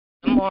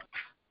morning.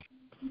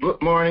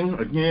 Good morning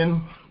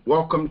again.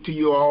 Welcome to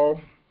you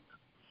all.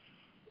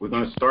 We're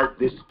going to start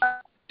this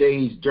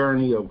day's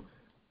journey of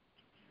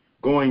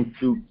going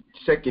through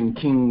 2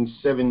 Kings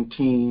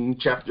 17,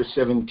 chapter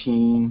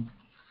 17,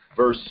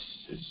 verses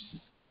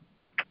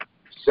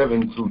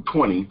 7 through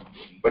 20.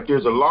 But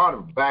there's a lot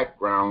of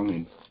background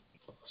and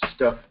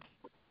stuff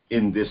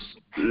in this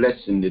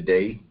lesson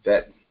today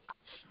that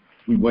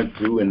we went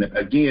through. And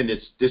again,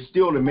 there's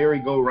still the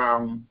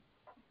merry-go-round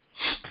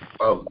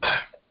of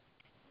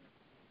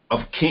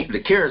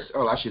the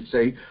carousel, I should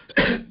say,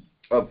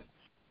 of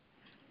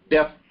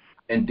death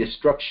and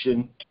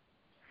destruction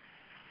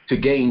to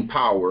gain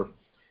power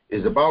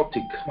is about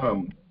to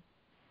come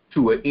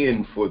to an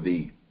end for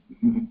the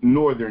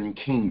northern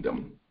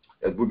kingdom,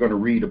 as we're going to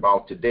read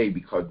about today,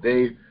 because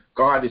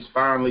God is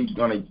finally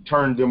going to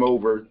turn them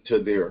over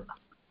to their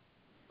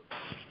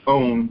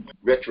own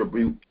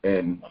retribution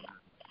and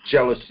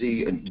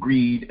jealousy and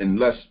greed and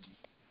lust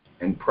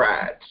and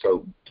pride.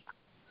 So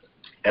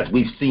as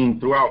we've seen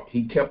throughout,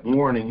 he kept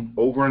warning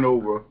over and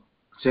over,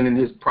 sending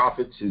his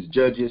prophets, his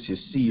judges, his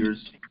seers.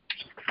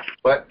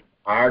 But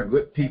our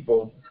good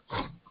people,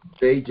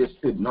 they just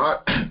did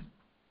not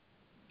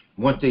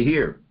want to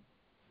hear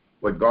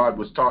what God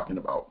was talking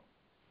about.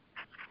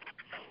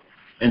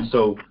 And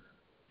so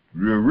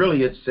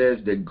really it says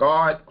that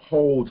God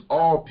holds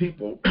all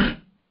people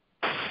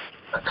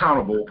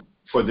accountable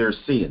for their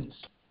sins.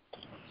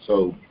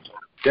 So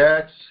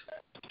that's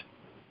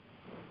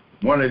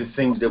one of the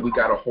things that we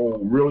got to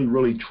hold really,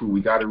 really true. We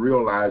got to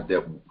realize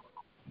that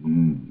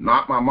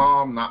not my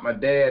mom, not my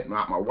dad,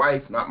 not my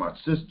wife, not my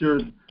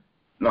sister,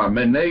 not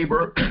my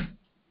neighbor.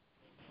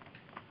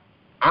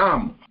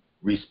 I'm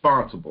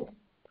responsible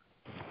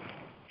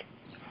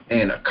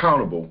and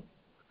accountable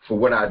for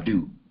what I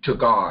do to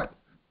God,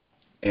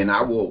 and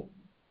I will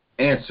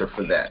answer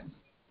for that.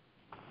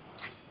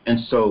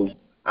 And so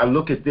I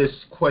look at this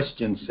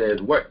question,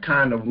 says, what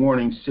kind of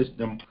warning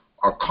system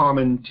are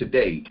common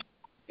today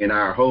in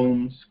our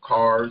homes,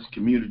 cars,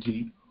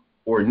 community,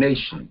 or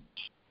nation?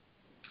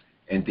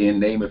 And then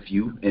name a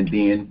few, and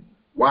then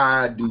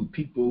why do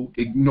people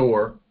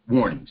ignore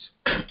warnings?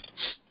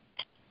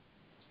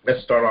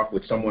 Let's start off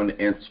with someone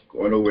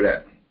going over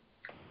that.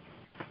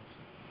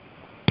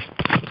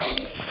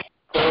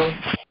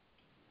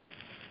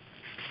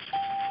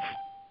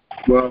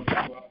 Well,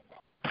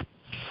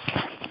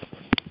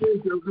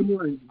 good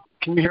morning.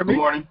 Can you hear me? Good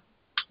morning.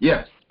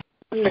 Yes.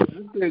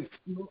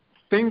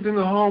 Things in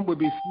the home would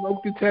be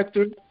smoke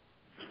detectors,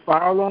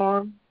 fire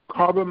alarm,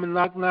 carbon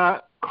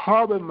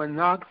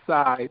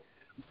monoxide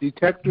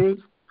detectors,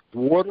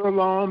 water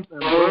alarms,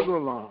 and burglar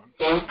alarms.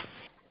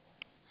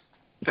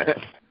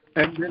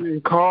 And then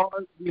in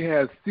cars, we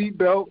have seat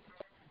belts,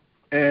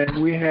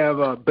 and we have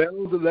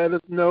bells that let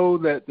us know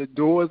that the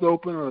door is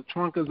open or the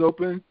trunk is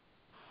open,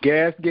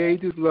 gas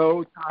gauge is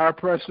low, tire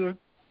pressure,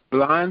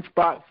 blind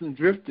spots, and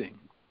drifting.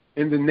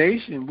 In the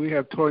nation, we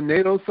have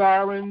tornado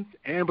sirens,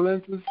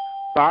 ambulances,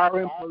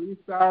 fire and police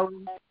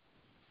sirens,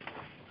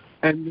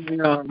 and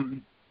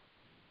then,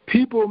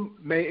 people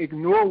may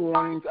ignore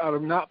warnings out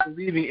of not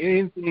believing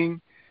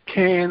anything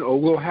can or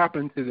will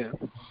happen to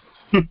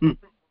them.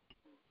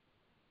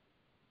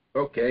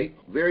 Okay,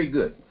 very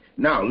good.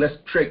 Now let's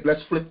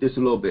flip this a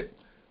little bit.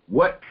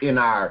 What in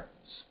our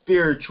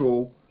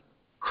spiritual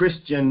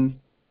Christian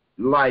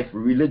life,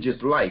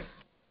 religious life,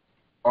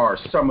 are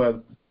some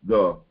of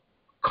the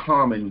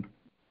common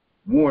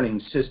warning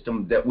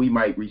systems that we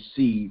might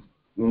receive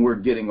when we're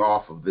getting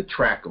off of the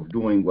track of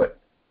doing what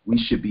we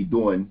should be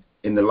doing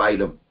in the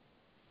light of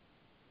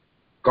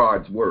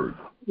God's word?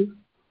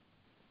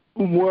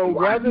 Well,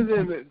 why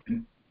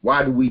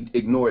do we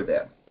ignore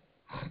that?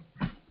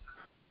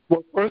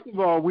 Well, first of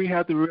all, we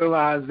have to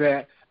realize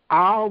that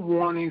our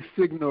warning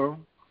signal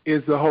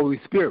is the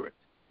Holy Spirit.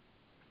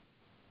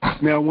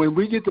 Now, when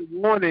we get the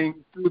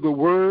warning through the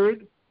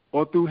word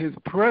or through his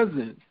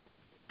presence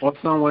or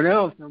someone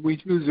else, and we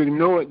choose to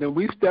ignore it, then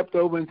we stepped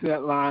over into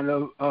that line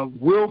of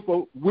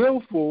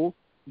willful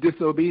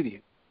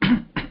disobedience.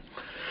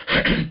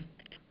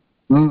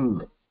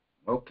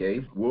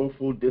 Okay,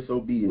 willful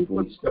disobedience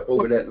when we step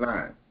over that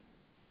line.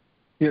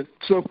 Yes.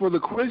 So for the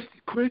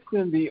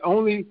Christian, the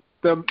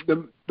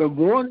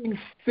warning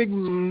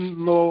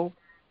signal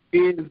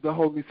is the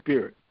Holy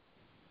Spirit.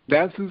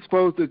 That's who's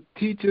supposed to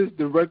teach us,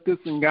 direct us,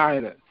 and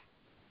guide us.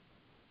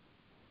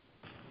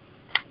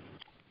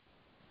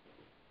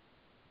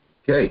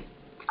 Okay.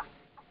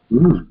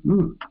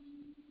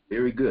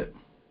 Very good.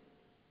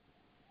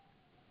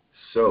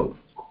 So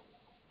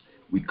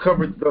we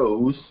covered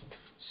those.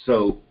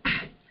 So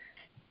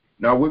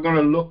now we're going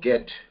to look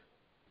at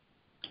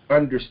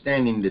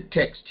understanding the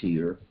text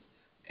here.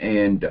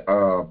 And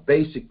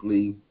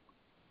basically,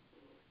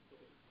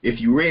 if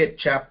you read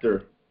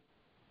chapter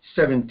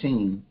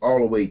 17 all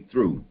the way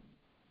through,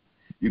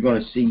 you're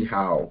going to see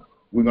how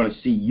we're going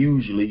to see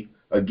usually,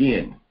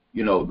 again,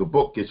 the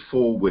book is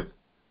full with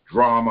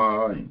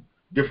drama and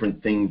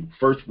different things.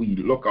 First, we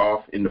look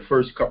off in the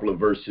first couple of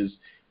verses,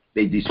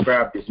 they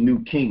describe this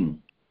new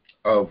king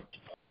of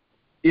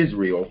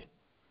Israel,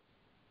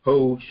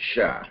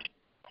 Hoshea.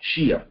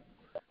 Shia,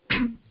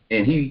 and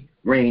he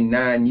reigned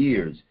 9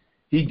 years.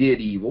 He did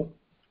evil,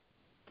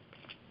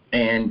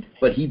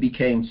 but he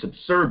became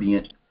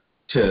subservient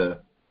to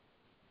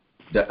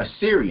the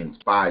Assyrians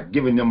by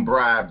giving them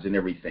bribes and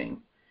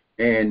everything.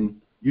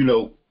 And,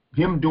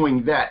 him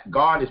doing that,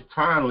 God is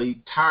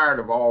finally tired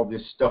of all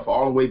this stuff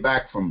all the way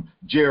back from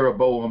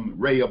Jeroboam,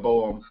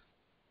 Rehoboam,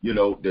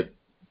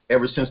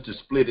 ever since the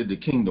split of the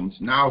kingdoms.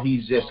 Now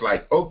he's just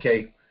like,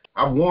 okay,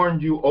 I've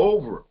warned you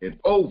over and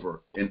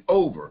over and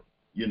over,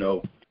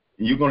 and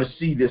you're going to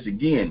see this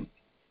again,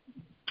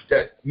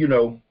 that,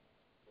 you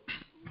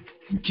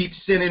keep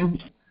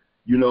sinning,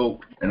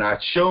 and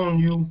I've shown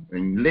you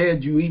and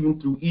led you even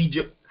through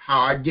Egypt,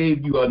 how I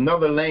gave you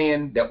another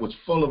land that was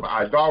full of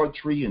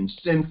idolatry and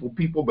sinful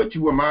people, but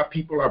you were my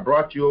people. I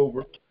brought you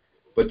over,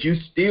 but you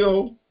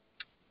still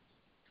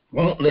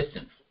won't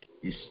listen.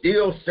 You're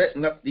still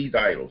setting up these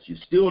idols. You're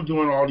still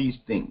doing all these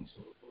things.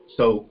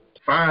 So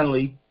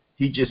finally,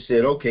 he just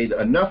said, okay,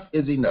 enough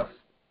is enough.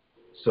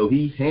 So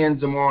he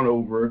hands them on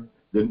over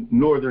the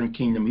northern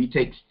kingdom. He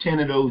takes 10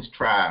 of those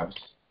tribes,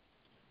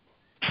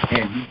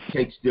 and he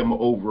takes them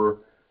over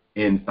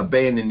and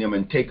abandon them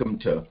and take them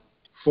to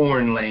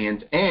foreign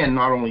lands. And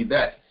not only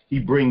that, he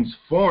brings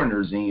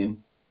foreigners in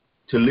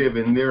to live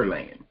in their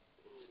land.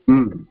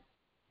 And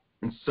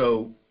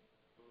so,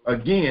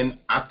 again,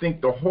 I think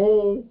the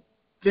whole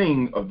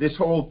thing of this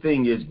whole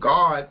thing is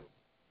God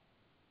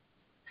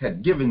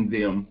had given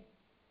them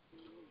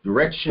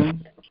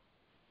direction,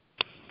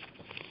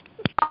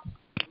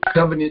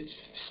 covenants,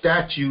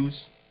 statutes,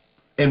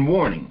 and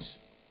warnings.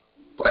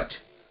 But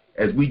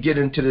as we get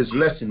into this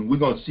lesson, we're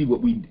going to see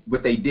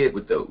what they did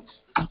with those.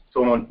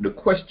 So on the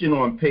question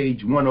on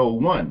page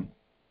 101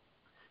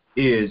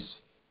 is,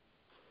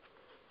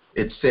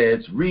 it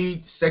says,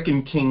 read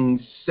 2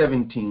 Kings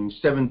 17,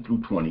 7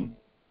 through 20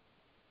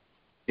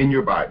 in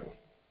your Bible.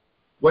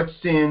 What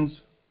sin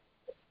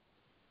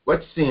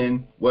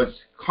was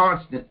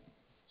constant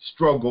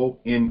struggle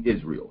in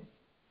Israel?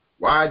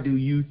 Why do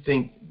you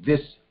think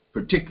this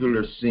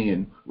particular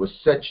sin was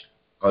such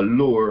a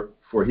lure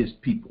for his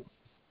people?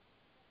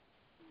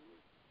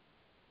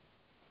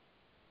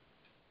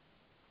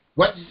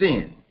 What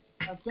sin?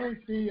 I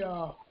think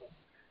the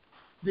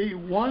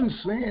one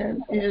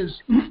sin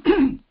is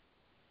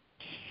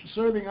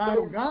serving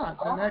idol gods,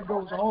 and that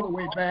goes all the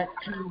way back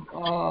to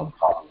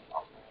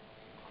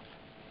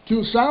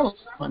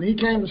Solomon. He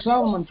came to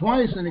Solomon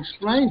twice and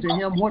explained to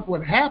him what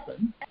would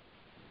happen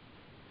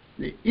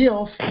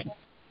if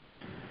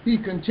he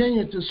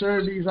continued to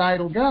serve these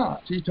idol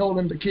gods. He told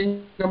him the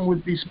kingdom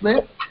would be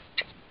split.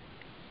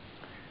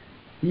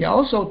 He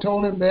also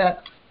told him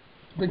that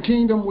the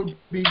kingdom would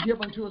be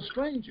given to a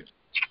stranger.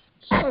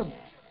 So,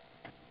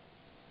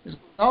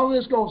 all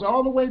this goes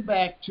all the way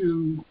back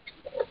to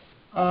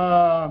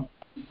 1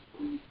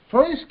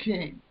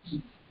 Kings,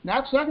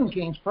 not 2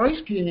 Kings,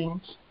 1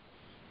 Kings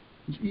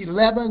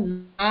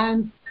 11,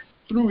 9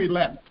 through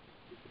 11,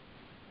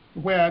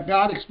 where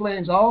God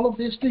explains all of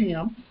this to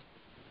him.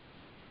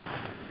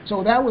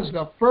 So that was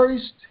the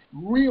first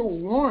real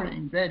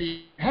warning that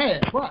he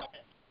had. But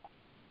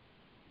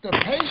the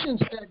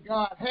patience that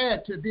God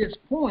had to this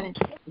point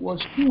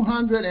was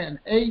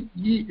 208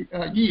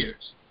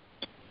 years.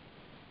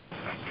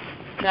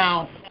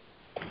 Now,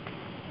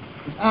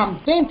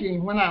 I'm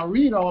thinking when I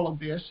read all of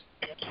this,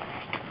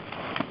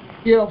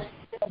 if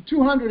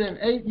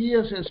 208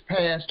 years has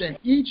passed and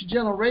each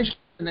generation,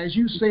 as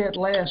you said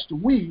last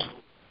week,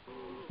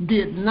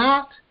 did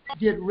not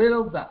get rid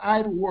of the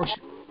idol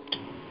worship,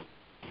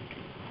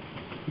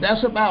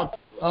 that's about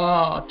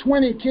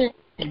 20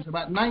 kings,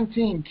 about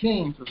 19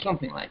 kings or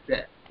something like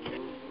that.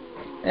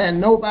 And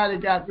nobody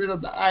got rid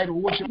of the idol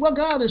worship. Well,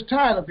 God is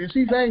tired of this.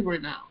 He's angry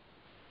now.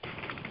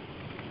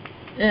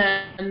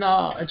 And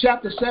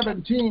chapter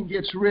 17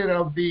 gets rid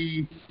of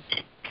the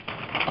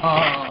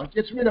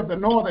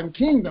northern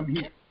kingdom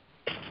here.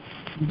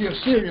 The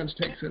Assyrians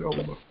takes it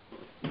over.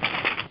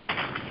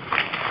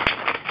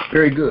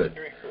 Very good.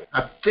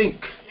 I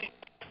think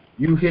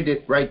you hit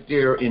it right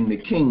there in the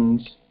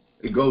Kings.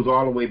 It goes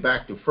all the way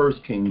back to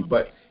 1 Kings,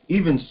 but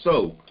even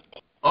so,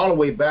 all the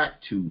way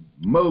back to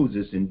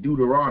Moses in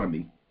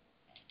Deuteronomy,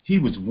 he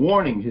was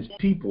warning his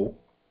people,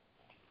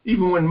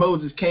 even when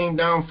Moses came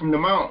down from the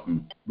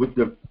mountain with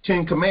the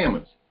 10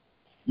 Commandments.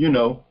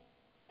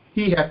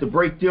 He had to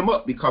break them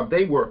up because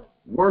they were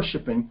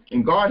worshiping,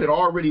 and God had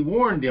already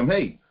warned them,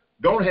 hey,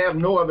 don't have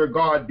no other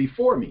God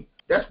before me.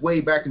 That's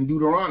way back in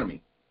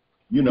Deuteronomy.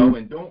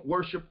 And don't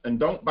worship and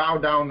don't bow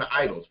down to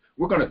idols.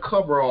 We're going to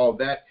cover all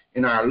that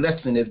in our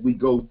lesson as we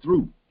go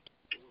through.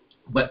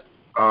 But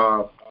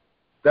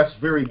that's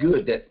very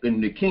good that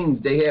in the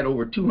Kings, they had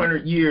over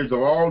 200 years of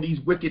all these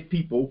wicked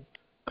people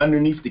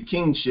underneath the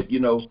kingship.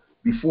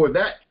 Before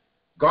that,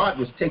 God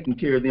was taking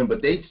care of them,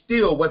 but they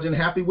still wasn't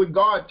happy with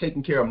God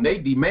taking care of them. They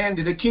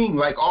demanded a king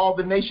like all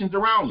the nations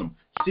around them.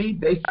 See,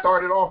 they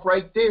started off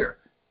right there,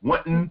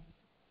 wanting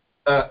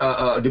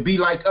to be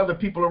like other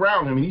people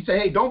around him. And he said,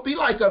 hey, don't be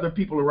like other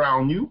people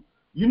around you.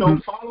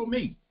 Follow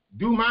me.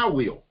 Do my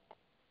will.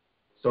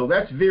 So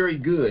that's very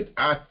good.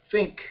 I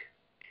think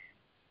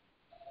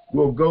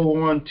we'll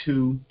go on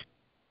to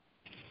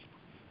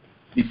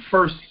the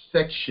first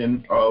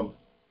section of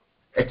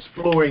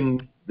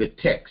exploring the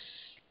text.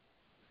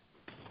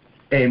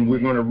 And we're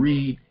going to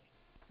read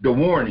the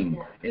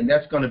warning, and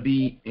that's going to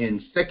be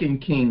in 2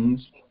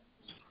 Kings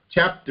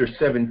chapter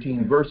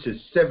 17, verses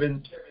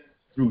 7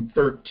 through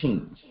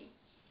 13.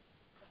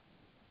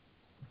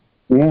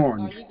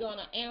 Warn. Are you going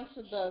to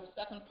answer the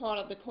second part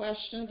of the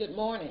question? Good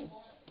morning.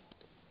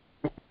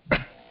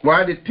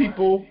 Why do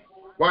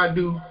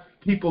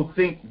people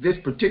think this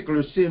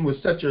particular sin was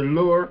such a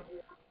lure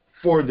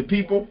for the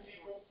people?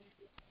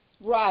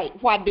 Right.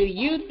 What do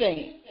you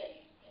think?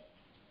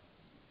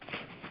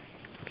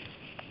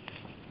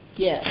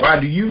 Yes. Why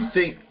do you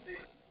think,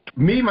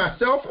 me,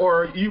 myself,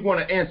 or you want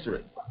to answer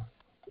it?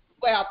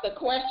 Well, the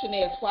question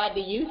is, why do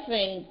you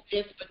think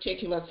this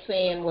particular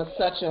sin was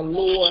such a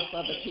lure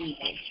for the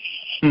people?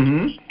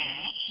 Mm-hmm.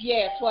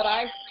 Yes, what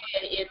I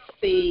said, it's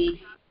the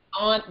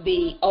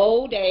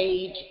old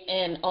age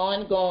and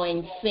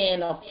ongoing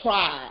sin of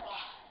pride,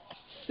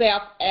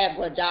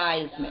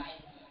 self-aggrandizement,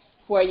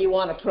 where you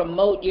want to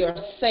promote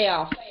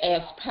yourself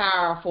as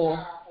powerful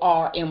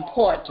or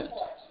important.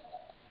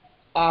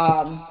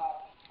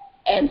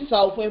 And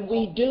so when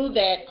we do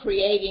that,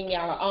 creating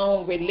our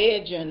own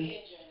religion,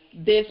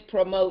 this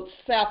promotes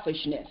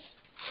selfishness.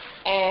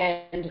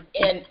 And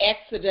in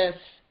Exodus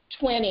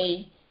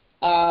 20,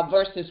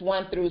 verses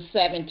 1 through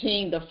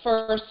 17, the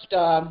first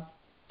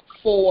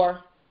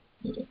four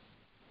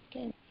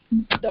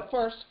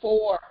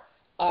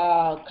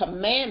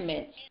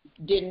commandments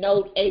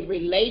denote a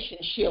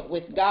relationship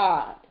with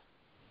God.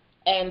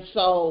 And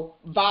so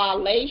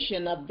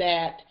violation of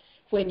that,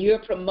 when you're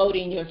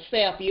promoting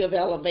yourself, you have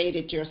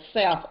elevated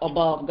yourself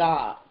above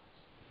God,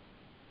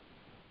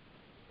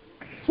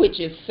 which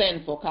is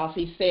sinful, because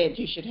he said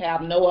you should have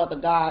no other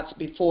gods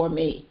before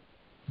me.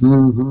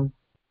 Mm-hmm.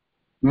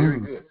 Very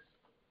good.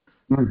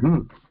 Mm-hmm.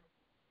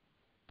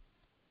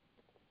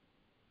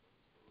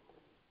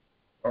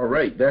 All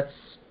right, that's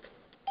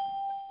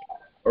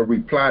a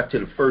reply to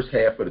the first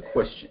half of the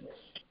questions.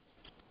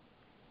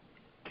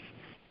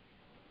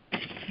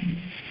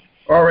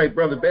 All right,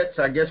 Brother Betts,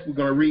 I guess we're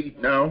going to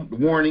read now the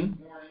warning.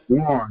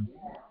 Warn.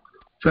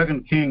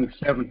 2 Kings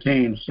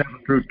 17, 7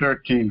 through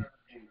 13.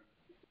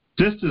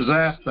 This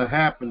disaster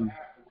happened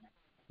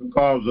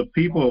because the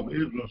people of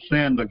Israel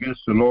sinned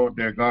against the Lord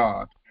their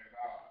God,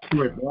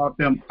 who had brought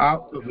them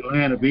out of the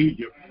land of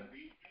Egypt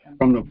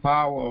from the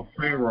power of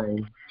Pharaoh,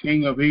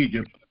 king of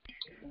Egypt,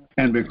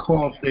 and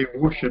because they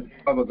worshipped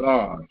other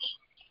gods.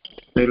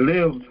 They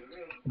lived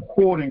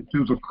according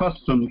to the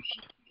customs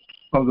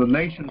of the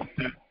nations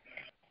that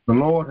the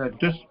Lord had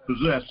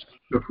dispossessed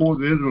before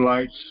the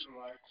Israelites,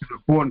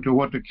 according to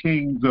what the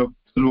kings of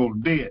Israel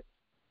did.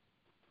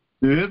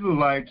 The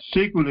Israelites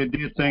secretly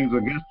did things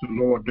against the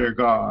Lord their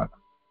God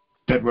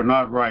that were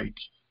not right.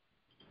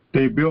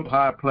 They built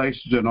high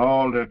places in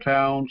all their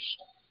towns,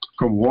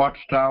 from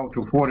watchtower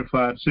to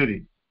fortified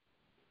city.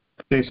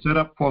 They set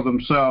up for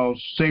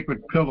themselves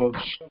sacred pillars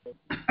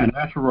and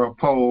Asherah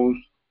poles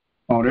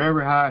on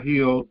every high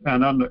hill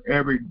and under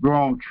every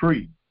green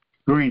tree.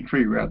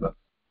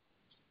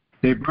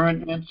 They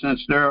burned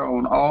incense there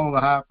on all the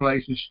high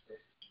places,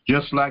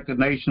 just like the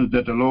nations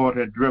that the Lord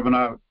had driven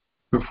out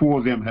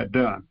before them had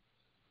done.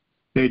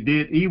 They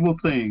did evil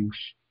things,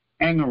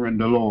 angering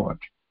the Lord.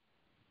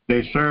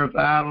 They served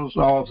idols,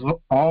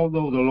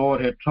 although the Lord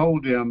had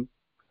told them,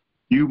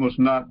 "You must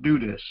not do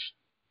this."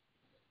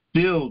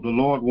 Still, the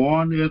Lord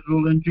warned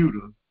Israel and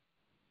Judah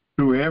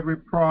through every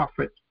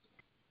prophet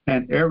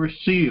and every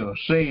seer,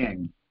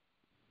 saying,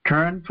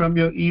 "Turn from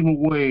your evil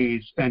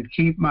ways and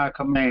keep my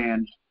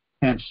commands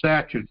and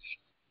statutes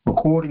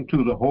according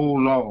to the whole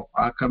law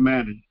I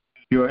commanded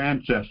your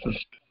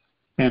ancestors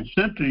and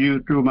sent to you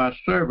through my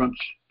servants,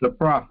 the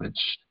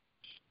prophets."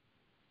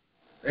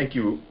 Thank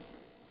you,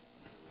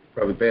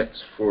 Brother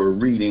Betts, for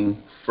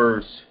reading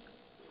 2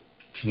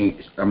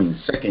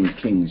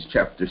 Kings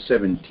chapter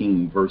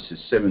 17, verses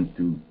 7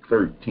 through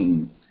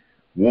 13.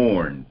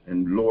 Warn,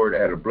 and Lord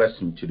add a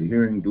blessing to the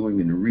hearing,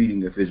 doing, and the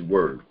reading of his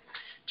word.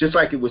 Just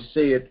like it was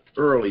said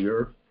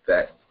earlier,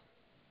 that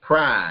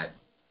pride,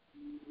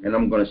 and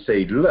I'm going to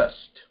say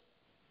lust,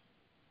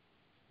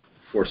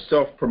 for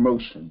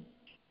self-promotion,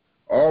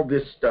 all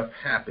this stuff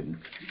happened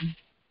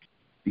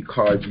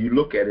because you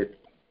look at it,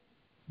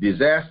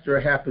 disaster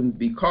happened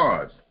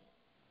because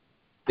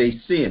they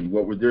sinned.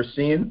 What was their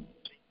sin?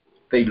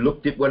 They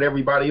looked at what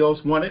everybody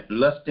else wanted,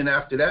 lusting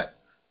after that,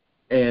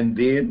 and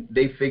then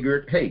they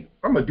figured, hey,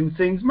 I'm going to do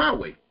things my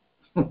way,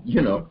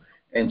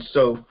 And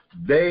so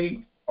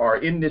they are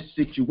in this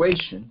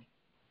situation,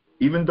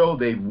 even though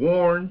they've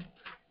warned,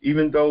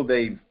 even though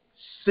they've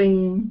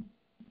seen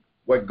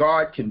what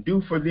God can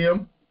do for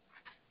them,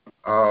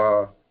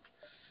 all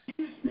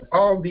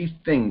these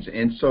things.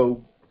 And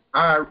so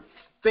I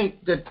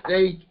think that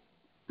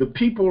the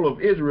people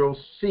of Israel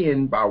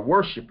sinned by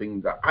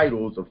worshiping the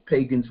idols of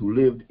pagans who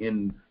lived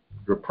in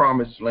the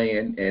promised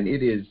land, and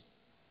it is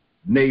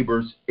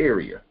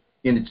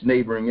in its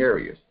neighboring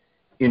areas.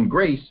 in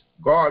grace,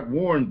 God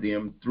warned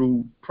them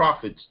through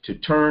prophets to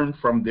turn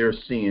from their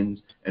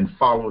sins and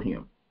follow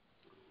him.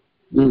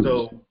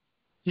 So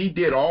he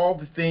did all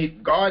the things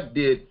God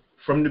did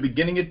from the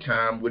beginning of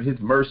time with his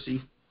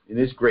mercy and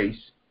his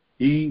grace.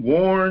 He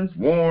warns,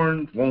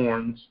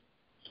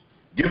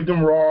 give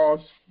them laws,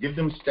 give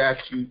them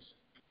statutes,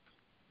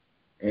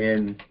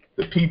 and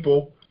the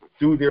people,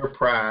 through their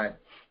pride,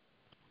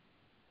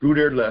 through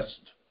their lust,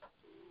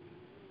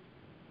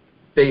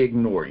 they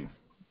ignore him.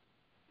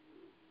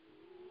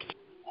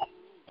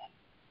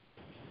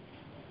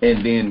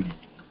 And then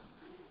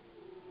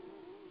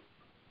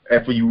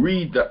after you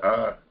read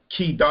the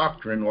key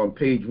doctrine on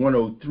page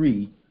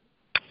 103,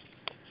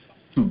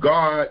 to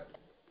God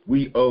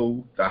we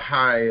owe the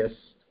highest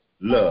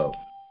love,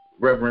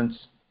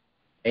 reverence,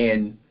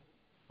 and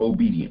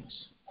obedience.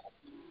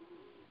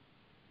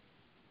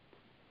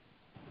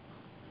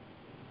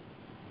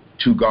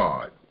 To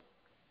God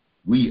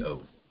we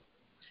owe.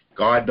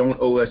 God don't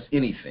owe us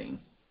anything.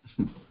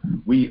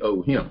 We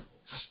owe him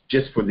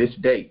just for this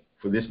day,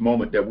 for this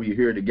moment that we're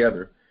here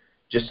together,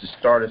 just to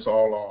start us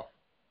all off.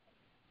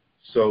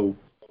 So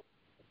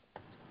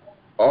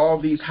all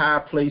these high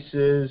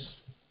places,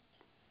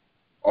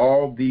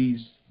 all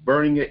these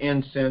burning of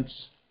incense,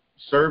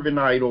 serving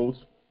idols,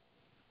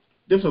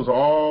 this was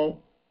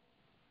all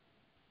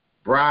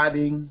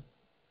bribing.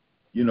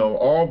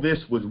 All this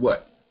was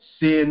what?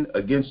 Sin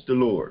against the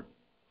Lord.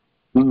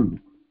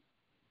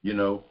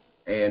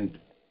 And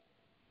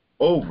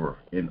over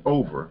and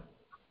over,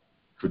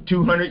 for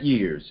 200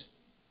 years,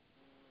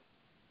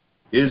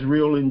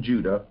 Israel and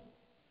Judah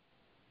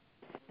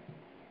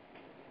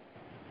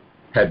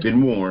had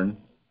been warned,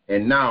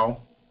 and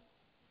now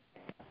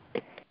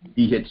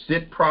he had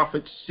sent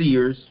prophets,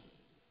 seers,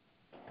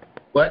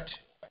 but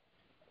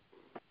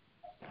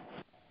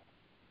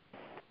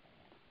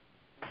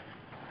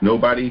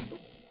everybody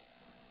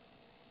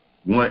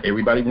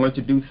wanted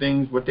to do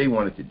things what they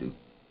wanted to do.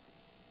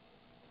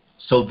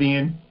 So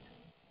then,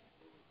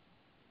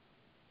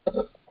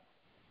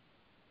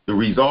 the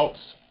results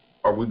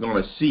are we're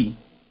going to see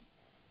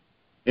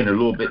in a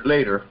little bit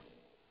later.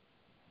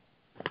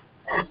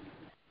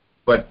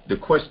 But the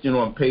question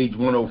on page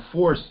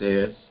 104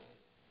 says,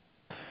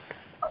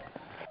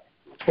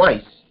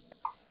 twice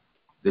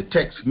the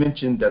text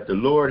mentioned that the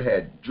Lord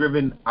had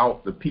driven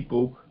out the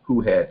people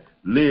who had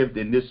lived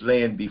in this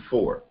land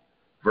before,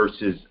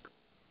 verses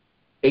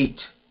 8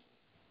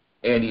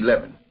 and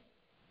 11.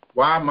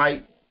 Why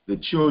might the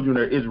children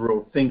of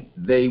Israel think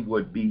they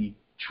would be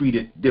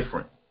treated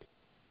different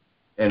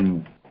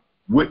and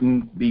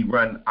wouldn't be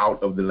run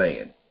out of the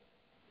land?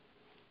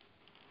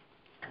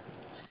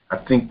 I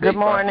think Good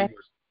morning.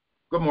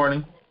 Good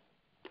morning.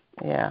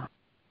 Yeah.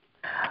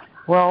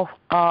 Well,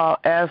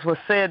 as was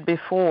said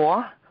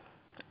before,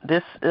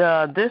 this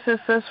is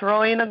Sis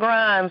Rowena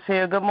Grimes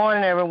here. Good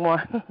morning,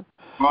 everyone.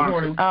 Good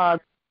morning.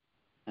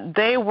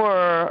 They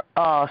were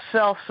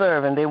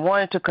self-serving. They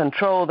wanted to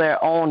control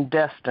their own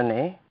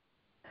destiny.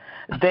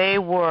 They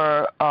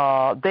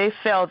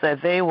felt that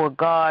they were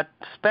God's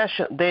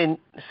special. They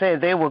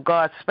said they were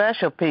God's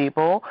special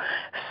people,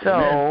 so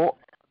Amen.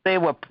 They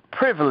were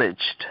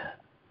privileged.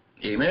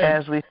 Amen.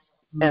 As we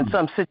in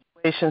some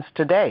situations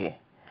today.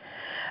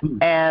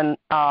 And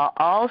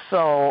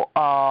also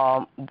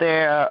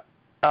they're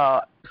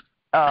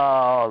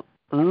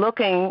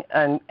looking,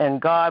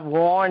 and God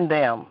warned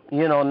them,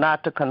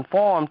 not to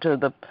conform to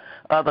the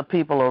other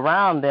people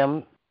around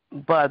them,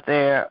 but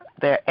their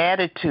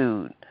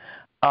attitude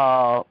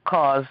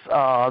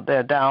caused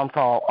their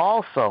downfall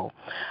also.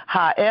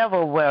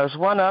 However, there's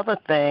one other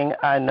thing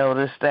I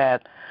noticed,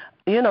 that,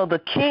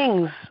 the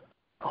kings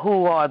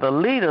who are the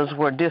leaders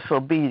were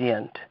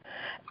disobedient.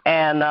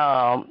 And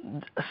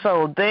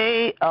so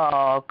they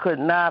could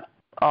not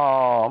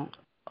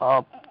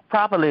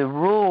properly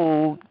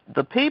rule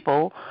the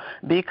people,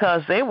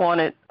 because they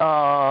wanted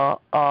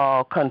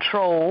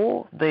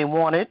control. They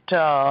wanted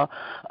to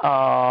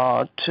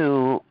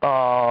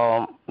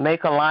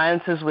make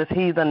alliances with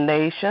heathen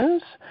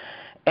nations,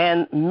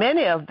 and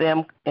many of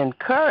them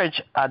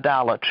encourage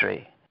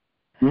idolatry.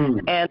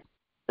 And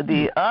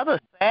the other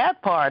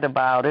sad part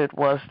about it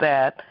was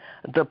that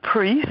the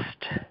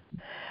priest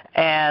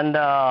and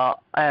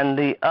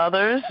the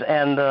others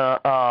and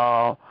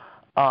the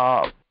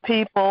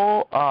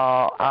people,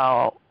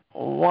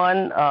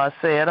 one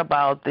said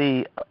about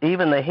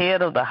even the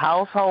head of the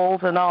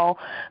households and all,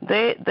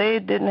 they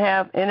didn't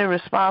have any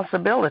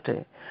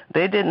responsibility.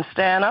 They didn't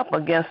stand up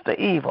against the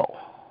evil.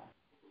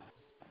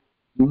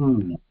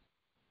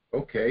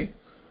 Okay.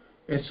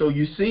 And so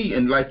you see,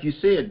 and like you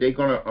said, they're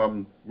going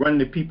to run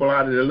the people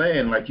out of the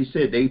land. Like you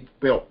said, they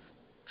felt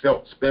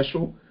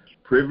special,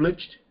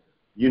 privileged,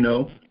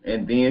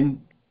 and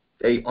then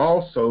they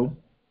also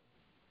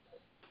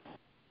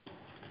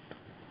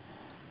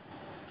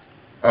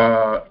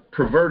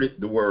perverted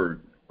the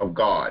word of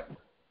God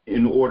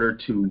in order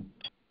to,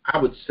 I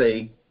would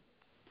say,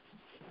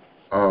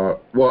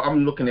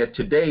 I'm looking at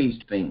today's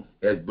thing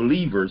as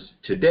believers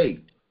today,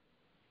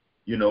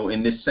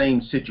 in this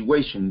same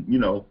situation,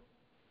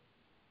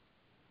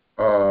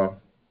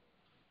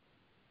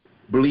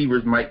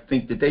 believers might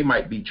think that they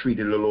might be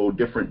treated a little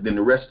different than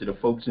the rest of the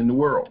folks in the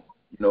world,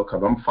 you know,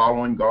 because I'm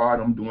following God,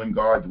 I'm doing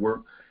God's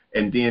work.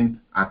 And then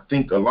I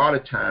think a lot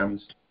of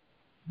times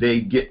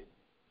they get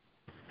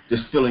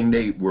this feeling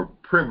they were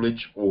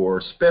privileged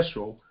or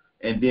special,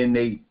 and then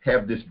they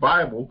have this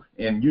Bible,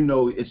 and, you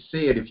know, it's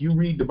said if you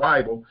read the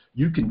Bible,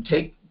 you can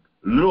take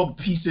little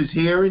pieces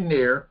here and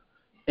there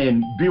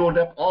and build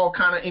up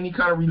any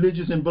kind of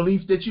religious and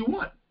beliefs that you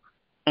want,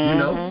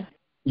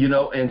 you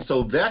know, and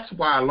so that's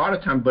why a lot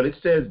of times, but it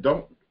says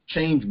don't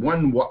change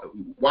one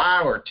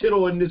Y or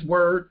tittle in this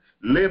word,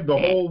 live the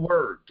whole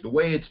word the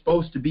way it's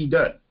supposed to be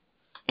done.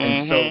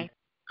 And so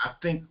I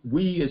think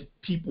we as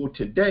people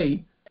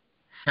today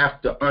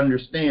have to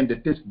understand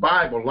that this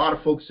Bible, a lot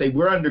of folks say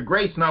we're under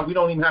grace now, we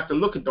don't even have to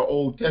look at the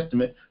Old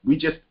Testament, we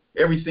just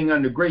everything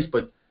under grace,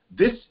 but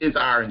this is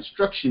our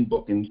instruction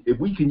book, and if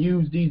we can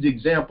use these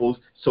examples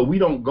so we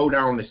don't go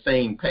down the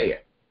same path.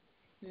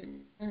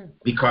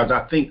 Because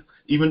I think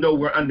even though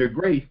we're under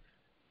grace,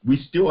 we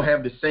still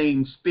have the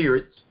same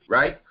spirits,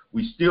 right?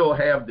 We still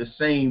have the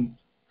same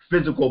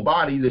physical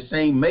body, the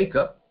same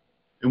makeup,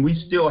 and we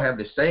still have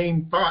the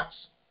same thoughts.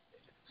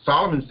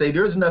 Solomon say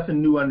there's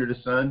nothing new under the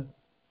sun,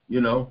 you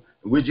know.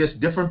 We're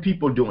just different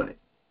people doing it.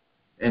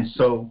 And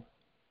so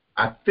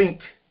I think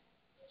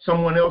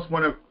someone else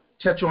want to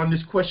touch on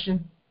this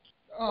question?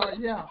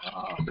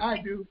 I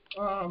do.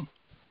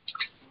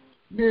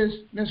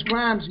 Ms.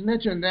 Grimes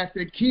mentioned that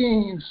the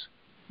Kings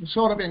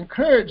sort of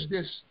encouraged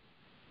this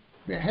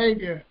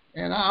behavior,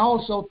 and I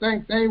also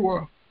think they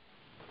were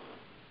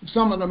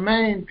some of the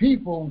main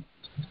people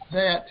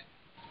that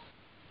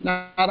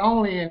not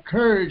only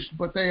encouraged,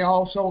 but they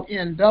also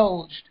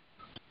indulged,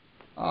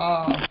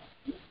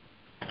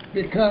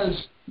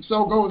 because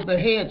so goes the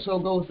head, so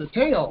goes the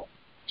tail.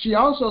 She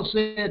also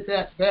said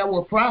that there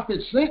were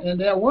prophets sent, and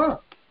there weren't.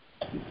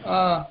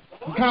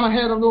 We kind of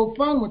had a little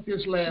fun with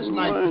this last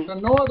night. With the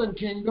Northern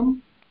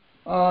Kingdom,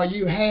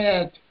 you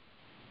had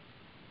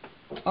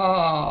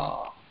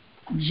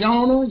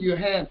Jonah, you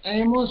had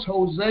Amos,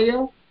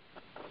 Hosea,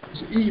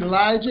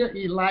 Elijah,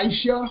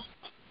 Elisha,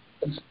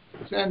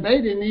 and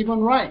they didn't even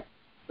write.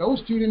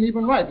 Those two didn't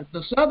even write. At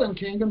the Southern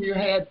Kingdom, you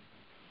had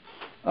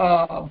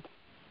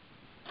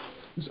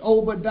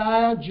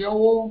Obadiah,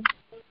 Joel,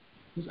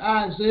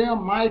 Isaiah,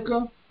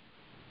 Micah,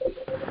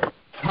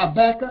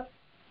 Habakkuk,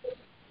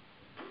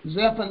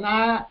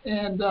 Zephaniah,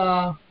 and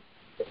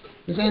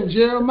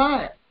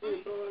Jeremiah.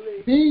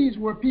 These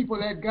were people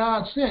that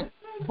God sent.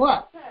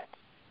 But,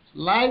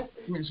 like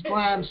Ms.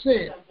 Grimes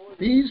said,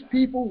 these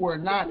people were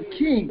not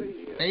kings.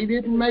 They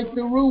didn't make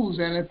the rules,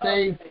 and if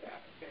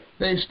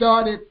they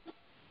started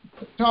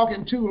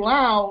talking too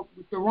loud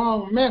with the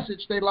wrong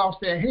message, they lost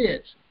their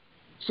heads.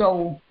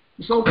 So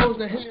goes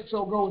the head,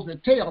 so goes the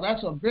tail.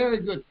 That's a very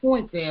good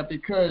point there,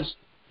 because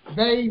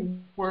they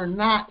were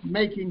not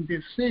making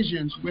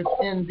decisions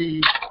within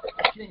the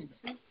kingdom.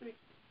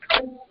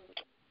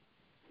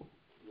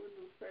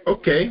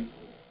 Okay.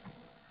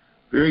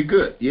 Very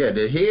good. Yeah,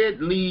 the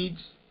head leads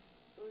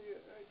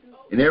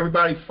and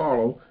everybody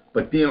follow,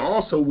 but then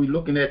also we're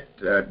looking at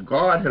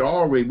God had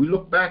already, we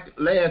look back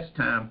last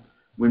time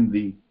when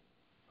the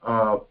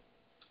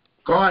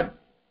God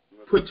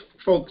puts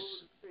folks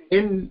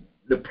in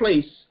the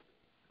place.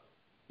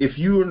 If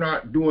you're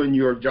not doing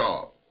your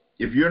job,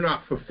 if you're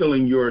not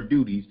fulfilling your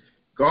duties,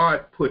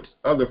 God puts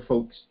other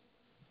folks,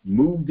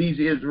 moved these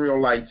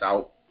Israelites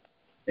out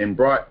and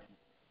brought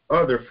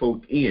other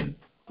folk in.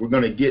 We're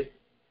going to get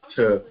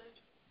to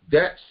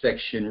that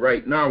section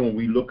right now when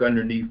we look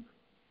underneath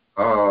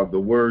the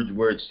words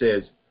where it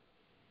says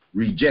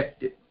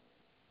rejected.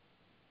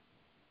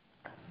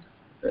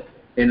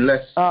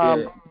 Unless,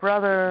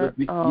 brother,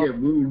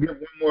 we'll get one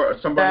more.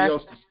 Somebody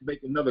else to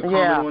make another comment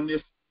on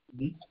this.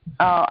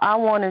 I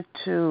wanted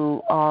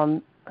to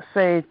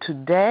say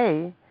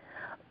today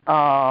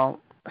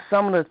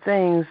some of the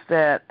things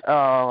that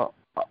are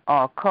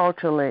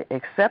culturally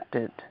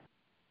accepted.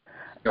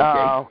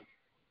 Okay.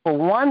 For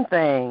one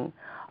thing,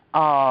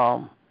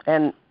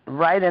 and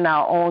right in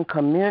our own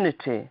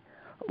community,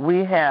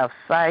 we have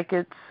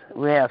psychics,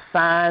 we have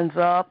signs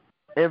up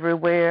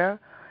everywhere,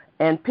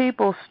 and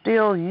people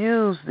still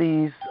use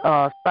these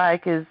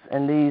psychics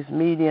and these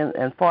mediums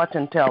and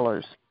fortune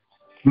tellers.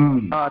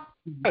 That's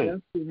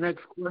the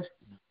next question.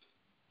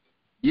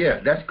 Yeah,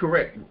 that's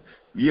correct.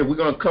 Yeah, we're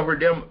going to cover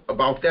them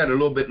about that a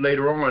little bit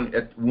later on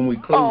when we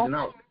closing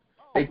out.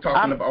 They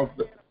talking about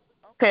the...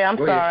 Okay, I'm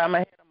sorry, I'm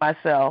ahead of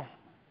myself.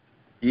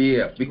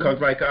 Yeah, because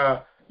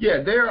they're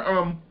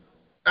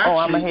actually,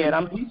 I'm ahead.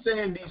 He's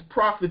saying these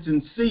prophets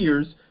and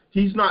seers,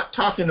 he's not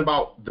talking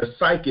about the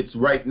psychics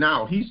right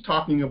now. He's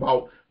talking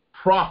about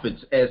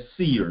prophets as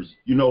seers.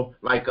 You know,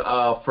 like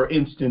for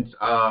instance,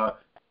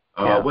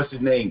 what's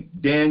his name?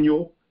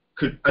 Daniel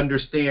could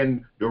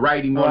understand the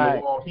writing on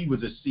the wall. He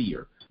was a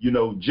seer. You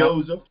know,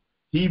 Joseph,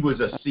 he was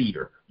a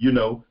seer. You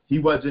know, he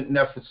wasn't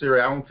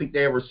necessarily, I don't think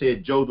they ever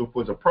said Joseph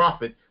was a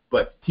prophet,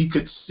 but he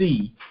could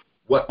see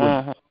what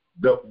was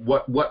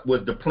what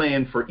was the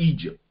plan for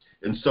Egypt.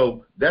 And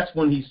so that's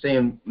when he's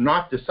saying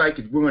not the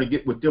psychics. We're going to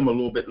get with them a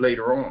little bit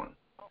later on.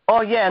 Oh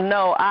yeah,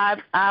 no,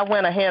 I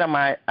went ahead of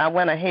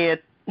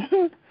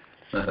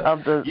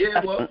the.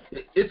 Yeah, well,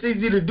 it's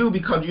easy to do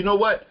because you know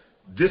what?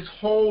 This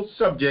whole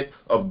subject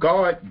of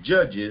God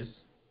judges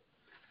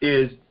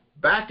is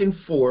back and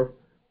forth,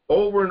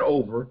 over and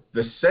over,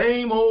 the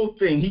same old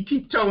thing. He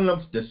keeps telling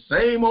us the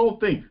same old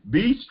thing.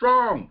 Be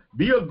strong.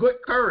 Be of good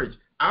courage.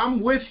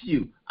 I'm with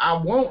you.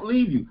 I won't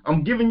leave you.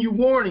 I'm giving you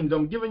warnings.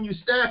 I'm giving you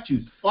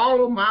statutes.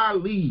 Follow my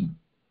lead.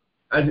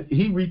 And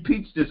he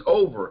repeats this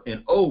over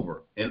and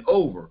over and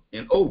over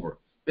and over.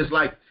 It's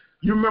like,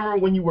 you remember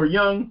when you were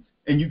young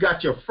and you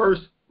got your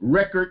first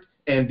record,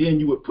 and then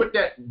you would put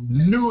that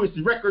newest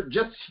record,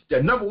 just the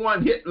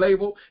 #1 hit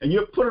label, and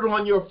you put it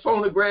on your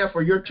phonograph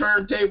or your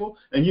turntable,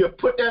 and you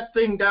put that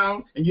thing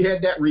down, and you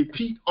had that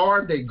repeat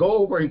arm. They go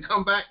over and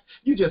come back.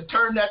 You just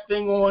turn that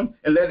thing on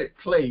and let it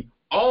play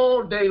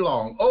all day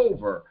long,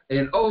 over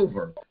and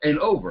over and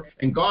over.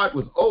 And God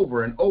was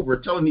over and over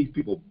telling these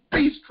people,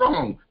 be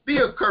strong, be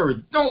of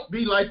courage. Don't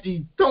be like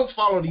these, don't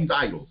follow these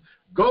idols.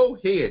 Go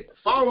ahead,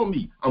 follow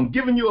me. I'm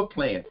giving you a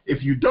plan.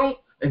 If you don't,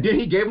 and then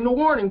he gave them the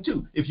warning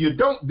too. If you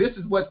don't, this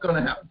is what's going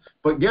to happen.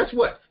 But guess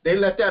what? They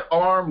let that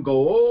arm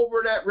go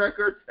over that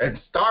record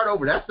and start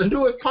over. That's the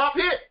newest pop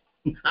hit.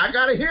 I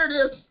got to hear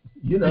this,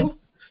 you know.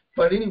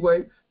 But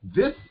anyway,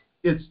 this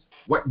is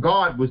what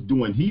God was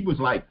doing. He was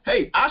like,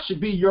 hey, I should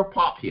be your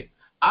pop hit.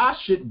 I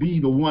should be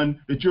the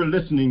one that you're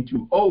listening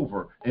to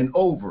over and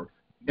over.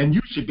 And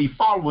you should be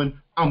following.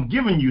 I'm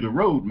giving you the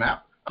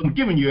roadmap. I'm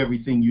giving you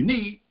everything you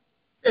need.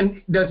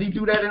 And does he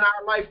do that in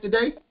our life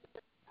today?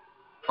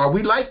 Are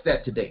we like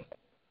that today?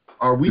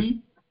 Are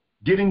we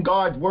getting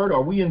God's word?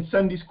 Are we in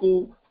Sunday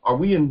school? Are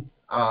we in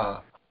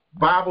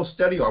Bible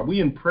study? Are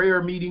we in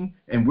prayer meeting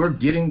and we're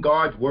getting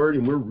God's word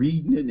and we're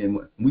reading it and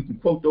we can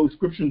quote those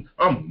scriptures?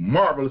 I'm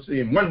marvelously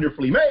and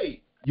wonderfully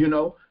made. You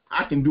know,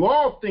 I can do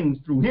all things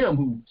through him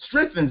who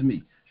strengthens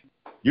me.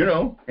 You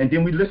know, and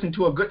then we listen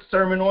to a good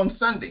sermon on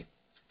Sunday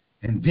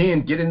and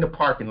then get in the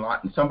parking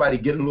lot and somebody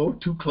get a little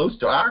too close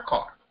to our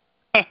car.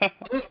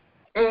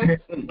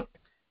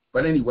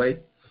 But anyway,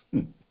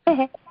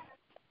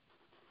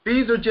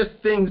 these are just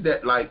things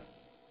that, like,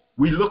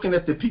 we're looking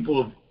at the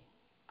people of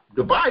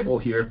the Bible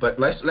here, but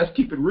let's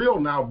keep it real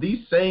now.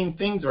 These same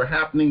things are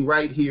happening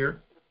right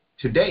here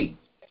today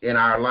in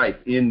our life,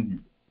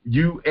 in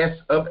U.S.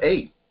 of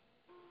A.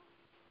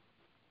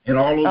 and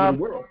all over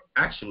the world,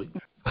 actually.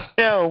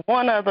 Bill,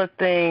 one other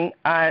thing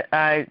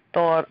I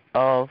thought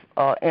of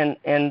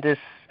in this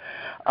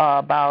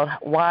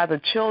about why the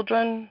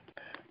children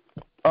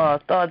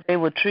thought they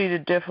were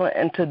treated different,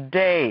 and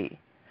today,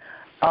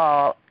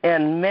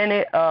 in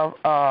many of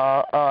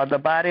the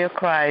body of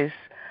Christ,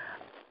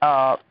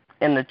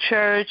 in the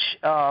church,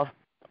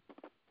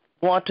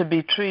 want to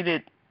be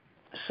treated.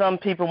 Some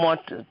people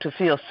want to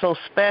feel so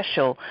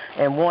special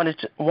and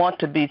want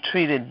to be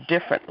treated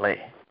differently.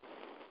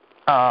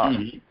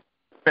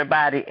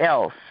 Everybody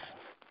else.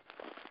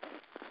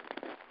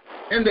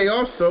 And they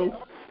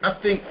also, I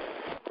think,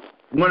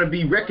 want to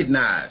be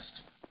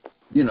recognized,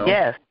 you know.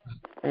 Yes.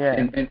 Yeah.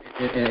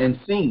 And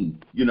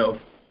seen, you know.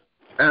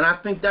 And I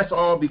think that's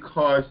all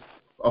because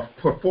of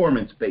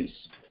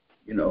performance-based,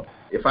 you know.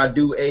 If I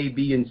do A,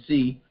 B, and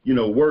C, you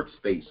know,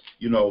 workspace,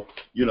 you know,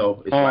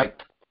 it's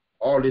like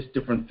all this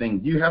different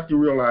things. You have to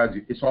realize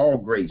it's all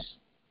grace.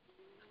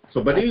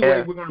 So, but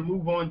anyway, we're going to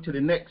move on to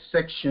the next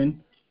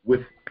section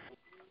with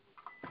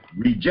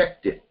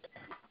rejected.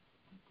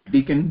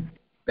 Deacon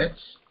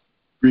Betts.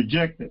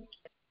 Rejected.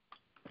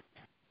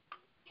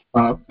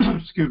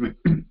 Excuse me.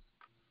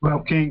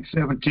 12 Kings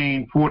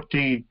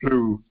 17:14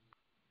 through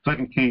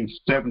 2 Kings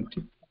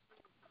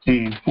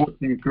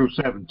 17:14 through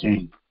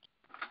 17.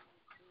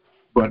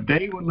 But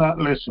they would not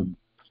listen.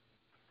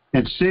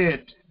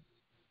 Instead,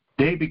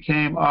 they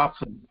became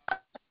obstinate,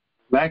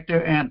 like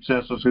their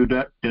ancestors who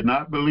did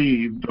not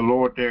believe the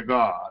Lord their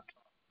God.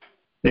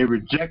 They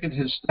rejected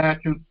his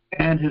statutes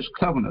and his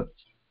covenants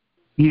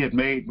he had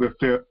made with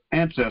their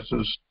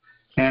ancestors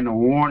and the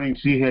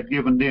warnings he had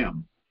given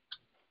them.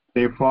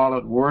 They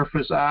followed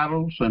worthless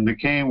idols and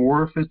became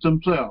worthless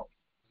themselves.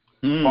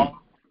 Following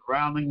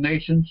surrounding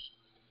nations,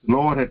 the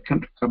Lord had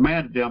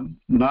commanded them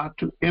not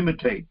to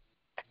imitate.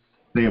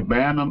 They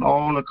abandoned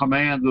all the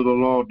commands of the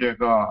Lord their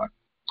God.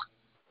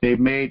 They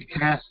made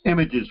cast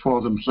images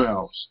for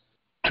themselves,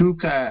 2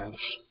 calves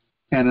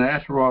and an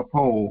Asherah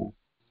pole.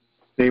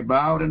 They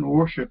bowed in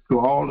worship to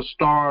all the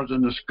stars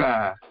in the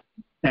sky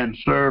and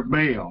served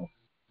Baal.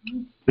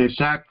 They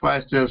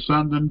sacrificed their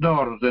sons and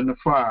daughters in the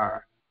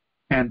fire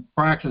and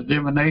practiced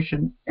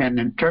divination and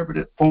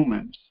interpreted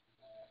omens.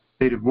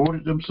 They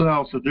devoted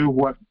themselves to do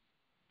what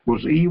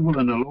was evil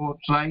in the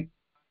Lord's sight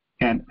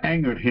and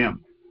angered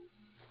him.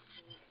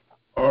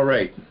 All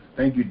right.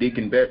 Thank you,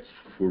 Deacon Betts,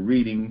 for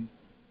reading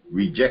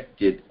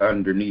Rejected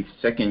underneath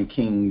 2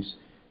 Kings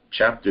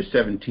chapter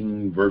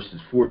 17, verses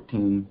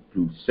 14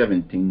 through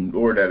 17.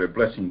 Lord, add a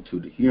blessing to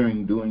the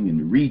hearing, doing, and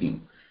the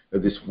reading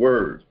of this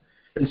word.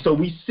 And so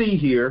we see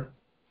here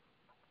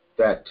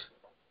that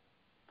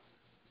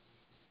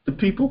the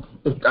people,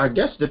 I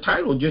guess the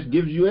title just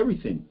gives you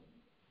everything.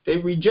 They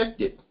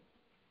rejected.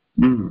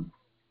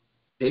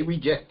 They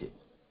rejected.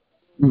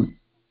 Hmm.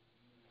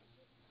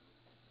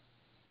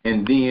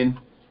 And then,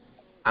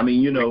 I mean,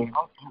 you know,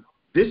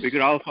 this. We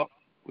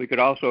could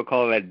also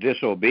call that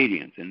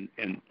disobedience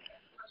in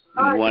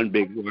one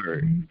big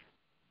word.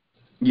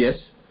 Yes,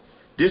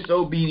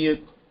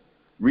 disobedient,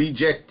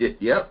 rejected.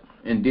 Yep.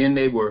 And then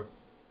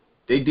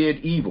they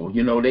did evil.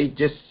 You know, they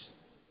just,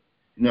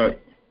 you know.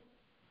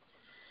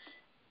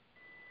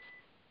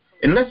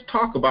 And let's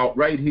talk about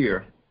right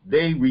here.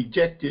 They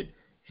rejected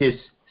his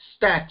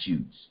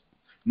statutes.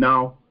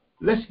 Now,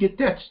 let's get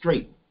that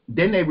straight.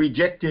 Then they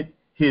rejected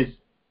his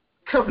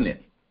covenant.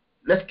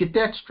 Let's get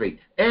that straight.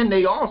 And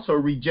they also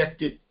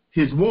rejected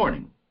his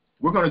warning.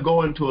 We're going to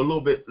go into a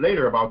little bit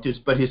later about this,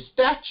 but his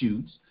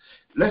statutes,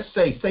 let's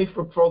say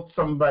for folks,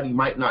 somebody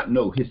might not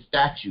know his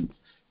statutes.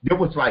 There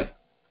was like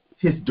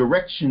his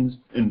directions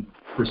and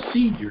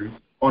procedures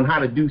on how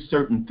to do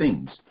certain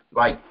things.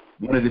 Like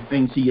one of the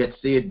things he had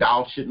said,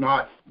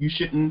 you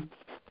shouldn't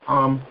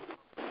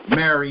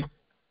marry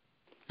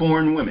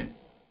foreign women.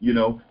 You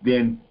know,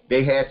 then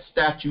they had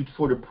statutes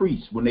for the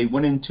priests. When they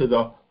went into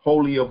the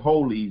Holy of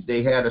Holies,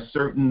 they had a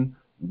certain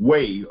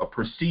way, a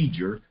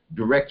procedure,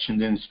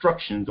 directions, and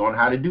instructions on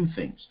how to do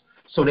things.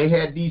 So they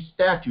had these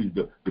statutes.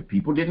 The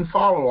people didn't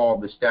follow all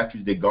the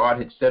statutes that God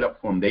had set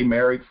up for them. They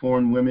married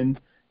foreign women.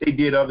 They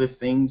did other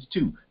things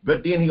too.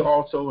 But then he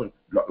also,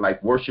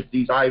 like, worshiped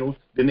these idols.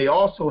 Then they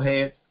also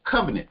had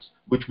covenants,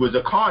 which was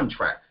a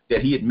contract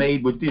that he had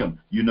made with them.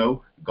 You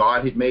know,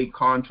 God had made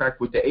contract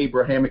with the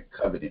Abrahamic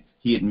covenant.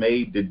 He had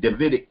made the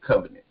Davidic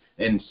covenant,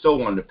 and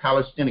so on, the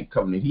Palestinian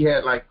covenant. He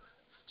had like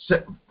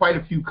quite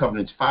a few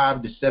covenants,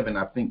 5 to 7,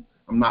 I think.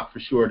 I'm not for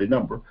sure of the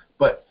number,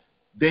 but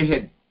they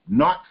had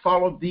not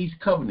followed these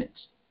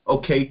covenants.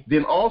 Okay,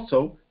 then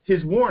also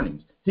his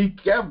warnings. He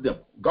gave them.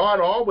 God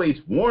always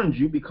warns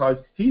you because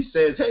he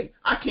says, hey,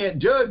 I can't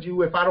judge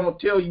you if I don't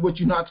tell you what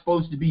you're not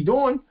supposed to be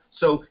doing.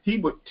 So he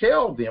would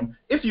tell them,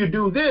 if you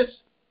do this,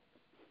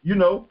 you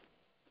know,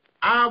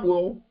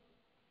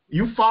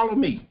 you follow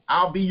me.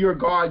 I'll be your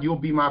God. You'll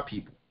be my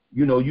people.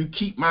 You know, you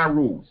keep my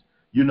rules,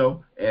 you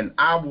know, and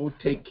I will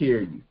take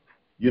care of you,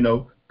 you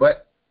know.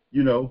 But,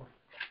 you know,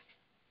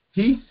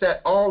 he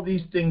set all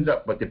these things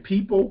up. But the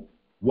people,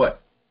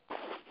 what?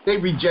 They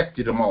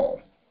rejected them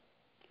all.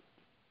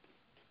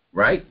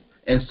 Right?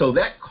 And so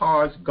that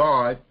caused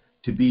God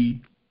to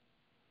be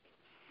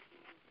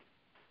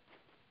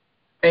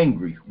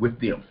angry with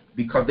them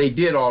because they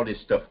did all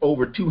this stuff.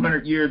 Over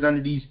 200 years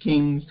under these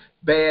kings,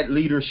 bad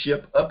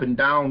leadership, up and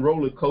down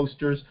roller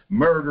coasters,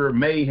 murder,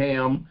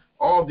 mayhem,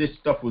 all this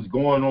stuff was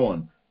going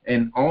on.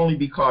 And only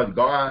because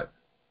God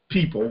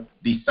people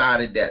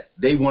decided that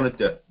they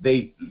wanted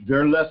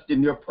their lust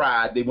and their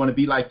pride, they want to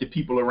be like the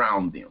people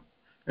around them.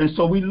 And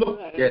so we look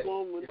at...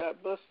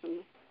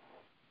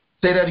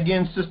 Say that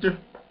again, sister.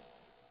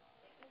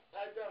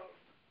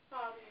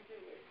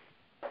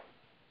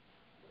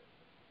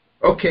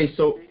 Okay,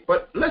 so,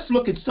 but let's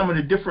look at some of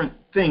the different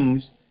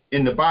things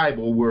in the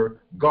Bible where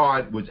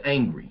God was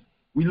angry.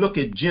 We look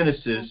at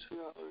Genesis.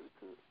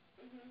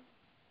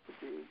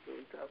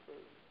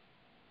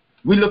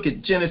 We look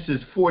at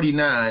Genesis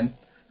 49,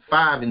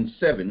 5 and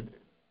 7,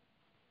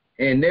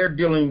 and they're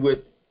dealing with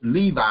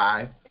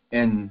Levi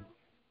and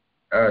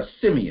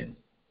Simeon.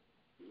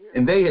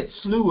 And they had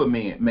slew a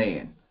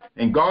man,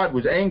 and God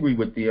was angry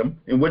with them.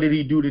 And what did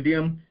he do to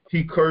them?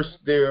 He cursed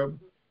their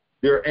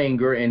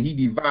anger, and he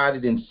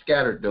divided and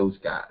scattered those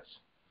guys,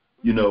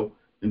 you know.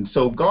 And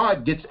so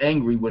God gets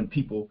angry when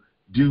people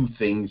do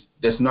things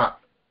that's not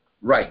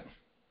right.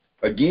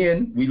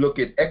 Again, we look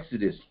at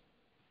Exodus,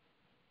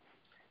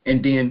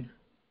 and then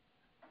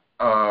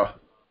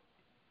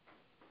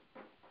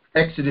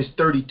Exodus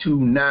 32,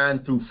 9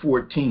 through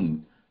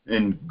 14.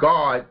 And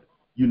God,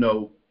 you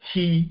know,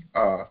 he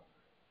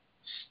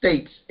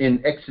states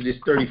in Exodus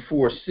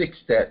 34, 6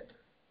 that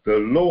the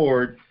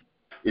Lord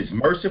is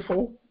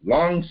merciful,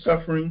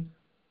 long-suffering,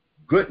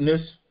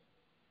 goodness,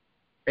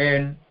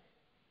 and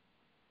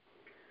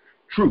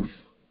truth.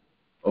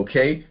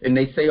 Okay? And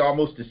they say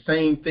almost the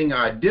same thing,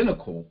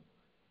 identical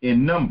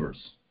in Numbers.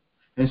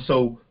 And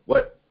so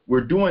what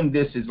we're doing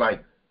this is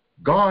like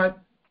God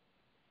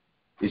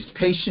is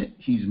patient,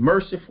 he's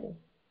merciful,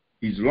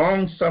 he's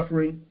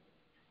long-suffering,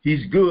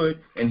 he's good,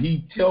 and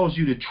he tells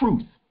you the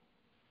truth.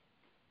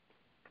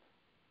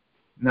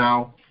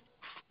 Now,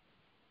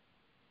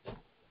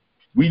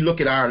 we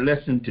look at our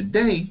lesson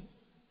today,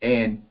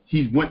 and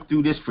he went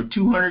through this for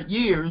 200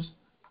 years,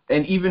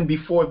 and even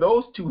before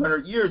those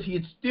 200 years, he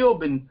had still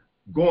been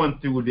going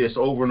through this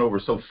over and over.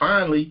 So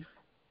finally,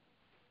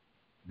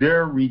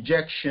 their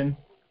rejection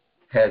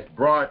has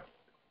brought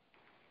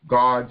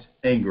God's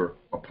anger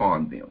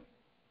upon them.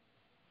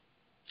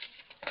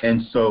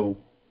 And so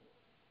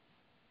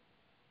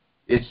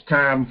it's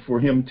time for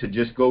him to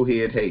just go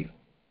ahead. Hey,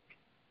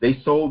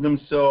 they sold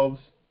themselves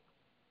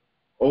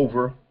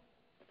over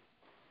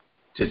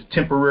to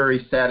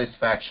temporary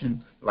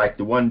satisfaction, like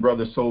the one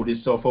brother sold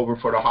himself over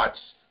for the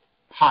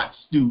hot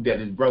stew that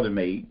his brother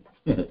made,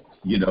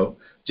 you know,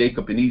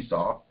 Jacob and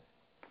Esau.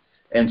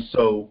 And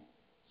so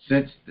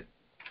since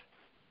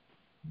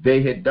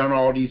they had done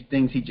all these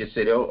things. He just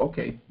said, oh,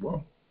 okay,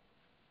 well,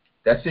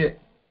 that's it.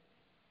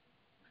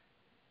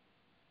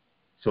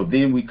 So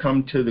then we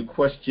come to the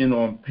question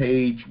on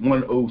page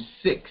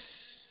 106,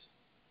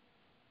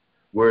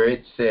 where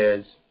it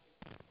says,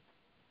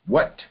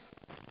 what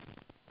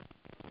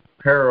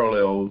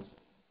parallels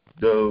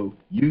do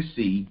you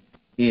see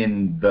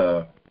in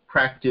the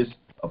practice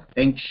of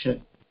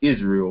ancient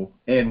Israel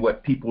and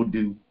what people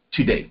do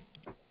today?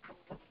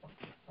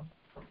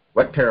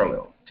 What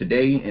parallel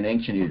today in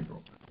ancient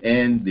Israel?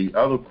 And the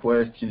other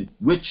question is,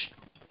 which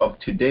of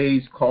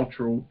today's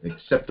cultural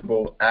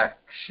acceptable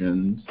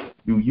actions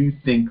do you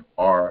think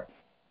are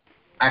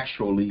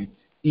actually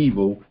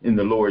evil in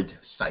the Lord's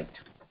sight?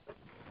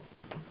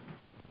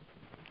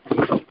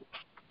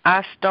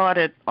 I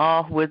started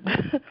off with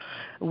the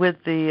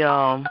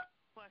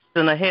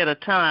question ahead of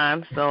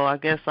time, so I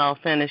guess I'll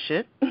finish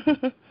it.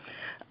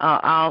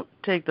 I'll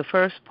take the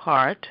first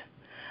part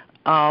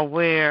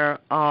where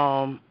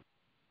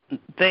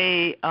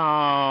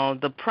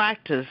the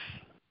practice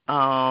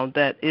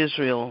that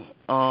Israel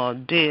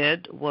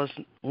did was,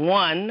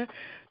 one,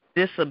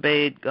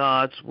 disobeyed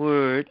God's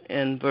word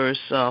in verse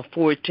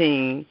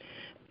 14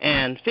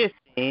 and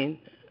 15,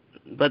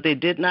 but they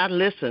did not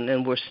listen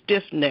and were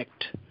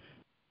stiff-necked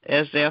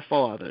as their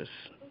fathers.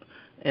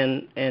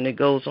 And it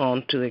goes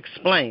on to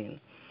explain.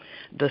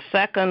 The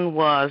second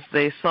was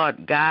they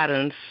sought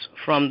guidance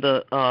from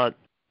the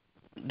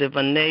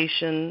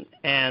divination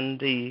and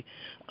the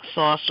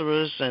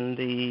sorcerers and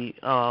the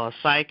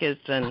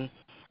psychics and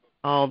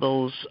all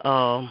those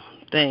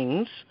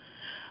things,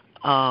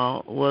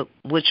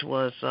 which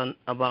was an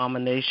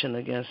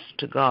abomination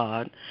to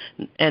God.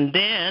 And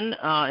then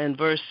in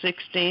verse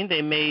 16,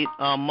 they made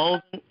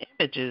molten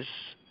images,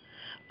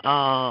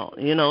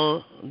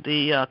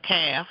 the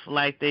calf,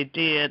 like they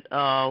did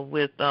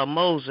with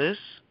Moses.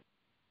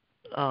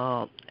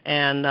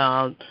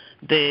 And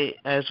they,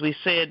 as we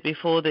said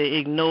before, they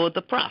ignored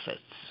the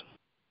prophets.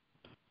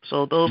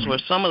 So those were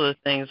some of the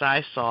things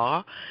I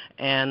saw.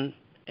 And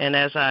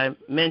as I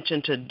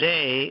mentioned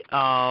today,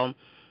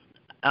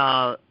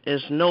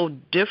 is no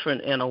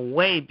different in a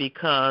way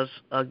because,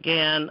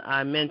 again,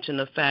 I mentioned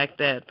the fact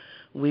that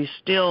we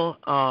still,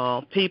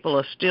 people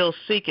are still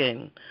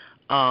seeking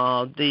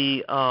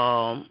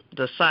the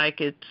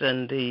psychics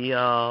and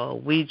the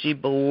Ouija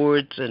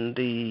boards and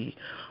the,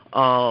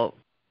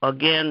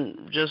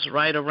 again, just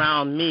right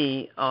around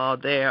me,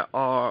 there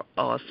are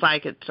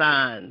psychic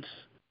signs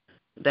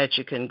that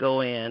you can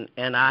go in.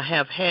 And I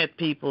have had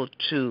people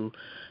to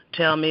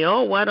tell me,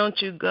 oh, why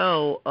don't you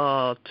go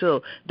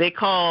to, they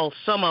call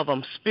some of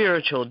them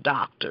spiritual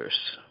doctors.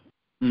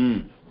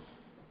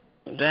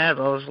 That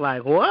was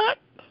like, what?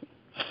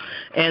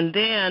 And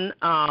then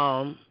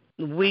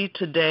we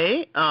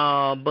today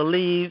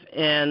believe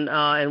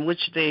in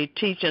which they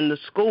teach in the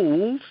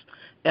schools,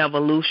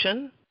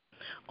 evolution.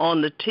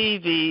 On the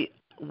TV,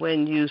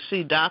 when you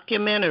see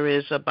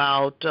documentaries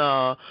about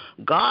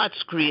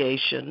God's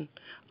creation,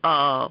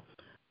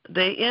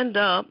 they end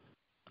up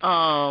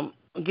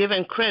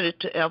giving credit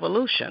to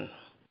evolution,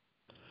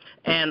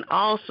 and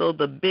also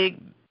the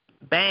Big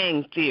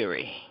Bang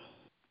Theory.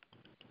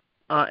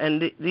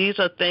 And these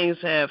are things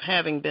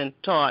having been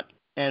taught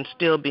and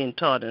still being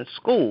taught in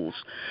schools.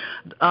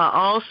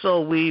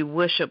 Also, we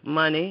worship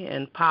money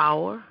and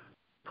power,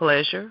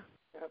 pleasure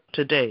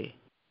today.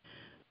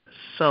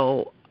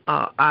 So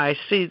I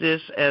see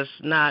this as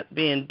not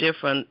being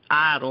different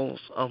idols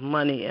of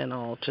money and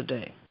all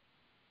today.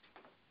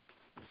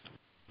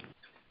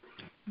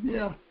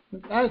 Yeah,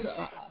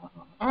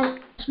 I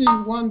see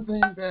one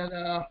thing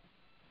that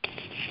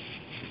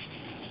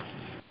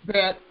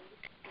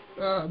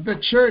the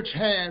church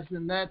has,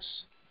 and that's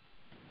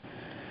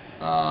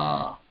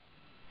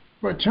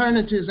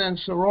fraternities and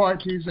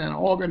sororities and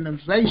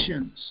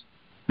organizations.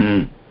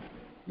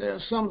 There are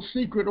some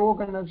secret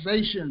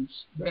organizations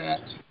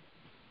that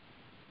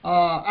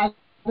I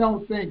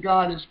don't think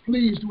God is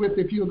pleased with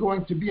if you're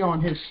going to be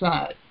on his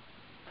side.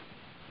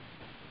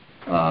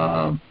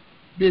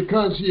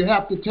 Because you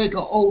have to take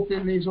an oath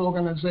in these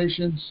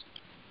organizations,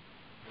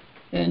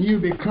 and you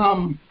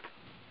become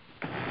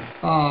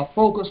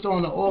focused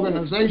on the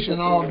organization,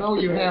 although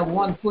you have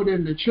one foot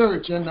in the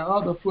church and the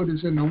other foot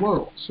is in the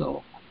world.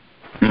 So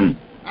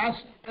I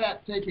see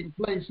that taking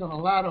place in a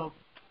lot of,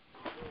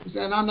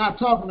 and I'm not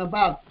talking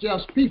about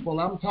just people,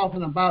 I'm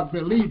talking about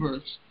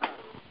believers.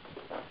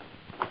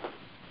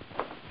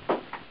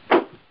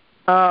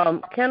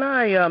 Can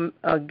I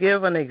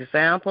give an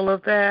example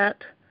of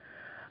that?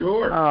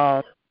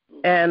 Sure.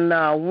 And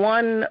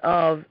one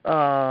of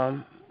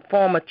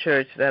former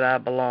church that I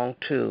belonged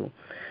to,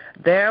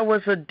 there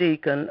was a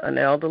deacon, an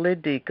elderly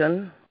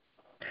deacon,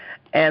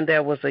 and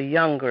there was a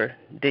younger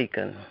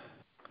deacon.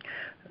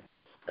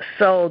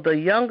 So the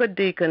younger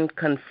deacon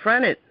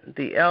confronted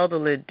the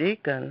elderly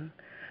deacon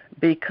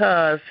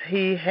because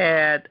he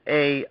had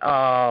a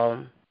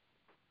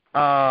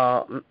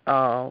what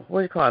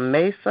do you call it,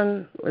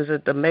 Mason? Is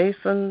it the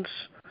Masons?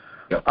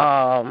 Yep.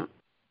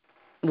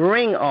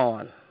 Ring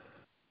on.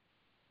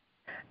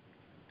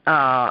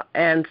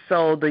 And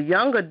so the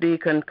younger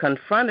deacon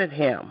confronted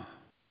him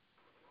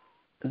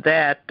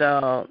that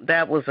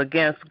that was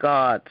against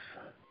God's,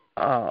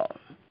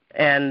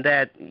 and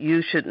that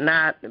you should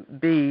not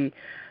be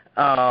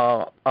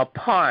a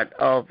part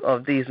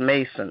of these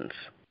Masons.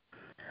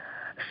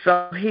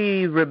 So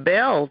he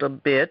rebelled a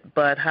bit,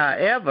 but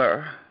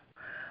however,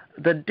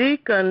 the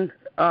deacon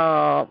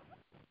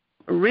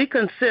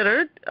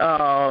reconsidered,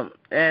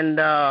 and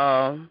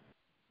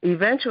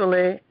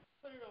eventually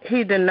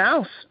he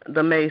denounced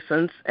the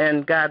Masons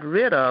and got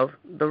rid of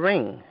the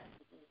ring.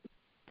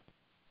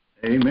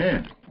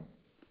 Amen.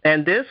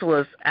 And this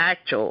was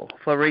actual,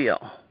 for real.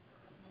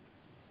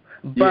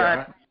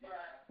 But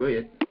go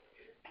ahead.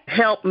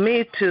 Help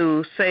me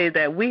to say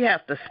that we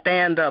have to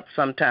stand up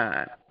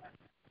sometime,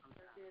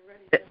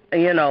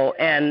 you know,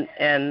 and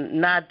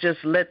not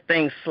just let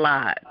things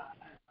slide.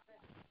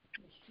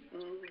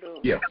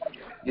 Yeah,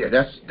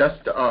 that's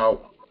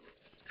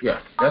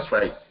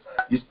right.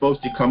 You're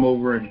supposed to come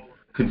over and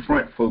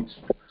confront folks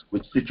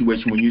with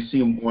situation when you see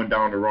them going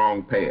down the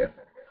wrong path.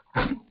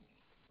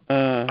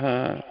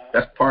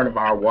 That's part of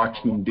our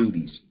watchman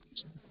duties.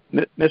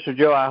 Mr.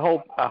 Joe, I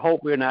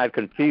hope we're not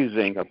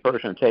confusing a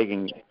person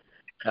taking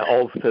an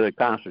oath to the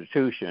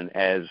Constitution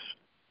as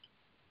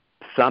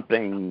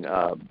something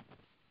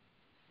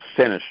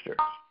sinister.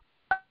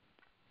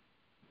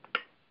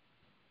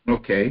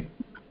 Okay.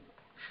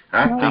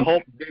 I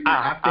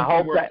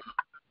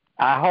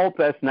hope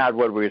that's not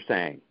what we're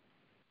saying.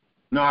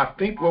 No, I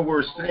think what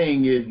we're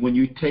saying is when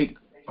you take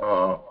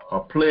a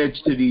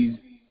pledge to these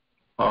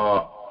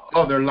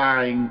other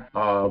lying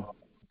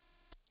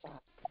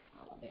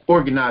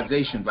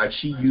organizations, like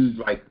she used,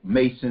 like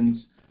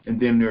Masons, and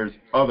then there's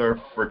other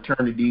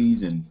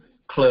fraternities and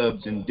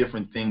clubs and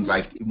different things,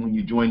 like when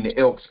you join the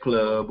Elks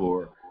Club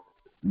or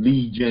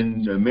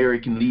Legion, the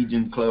American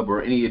Legion Club,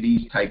 or any of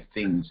these type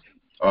things,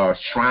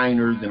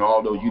 Shriners and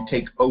all those, you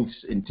take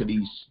oaths into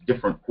these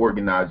different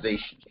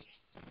organizations.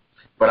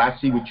 But I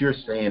see what you're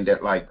saying,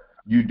 that like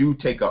you do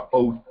take an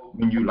oath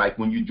when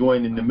you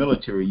join in the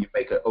military, you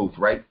make an oath,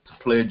 right, to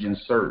pledge and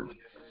serve.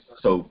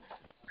 So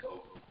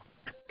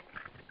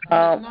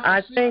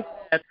I think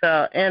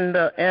that in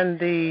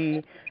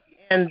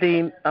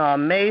the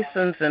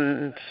Masons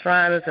and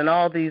Shriners and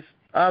all these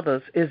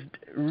others is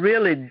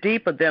really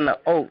deeper than the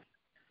oath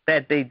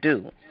that they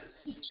do.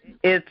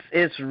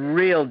 It's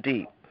real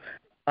deep,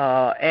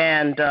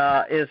 and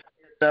I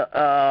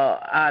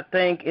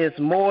think it's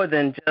more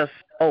than just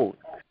oath.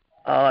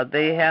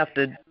 They have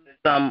to do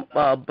some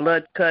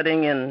blood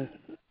cutting and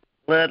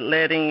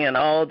bloodletting and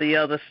all the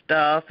other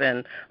stuff,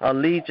 and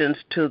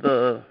allegiance to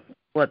the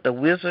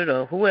wizard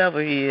or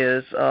whoever he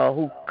is,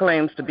 who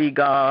claims to be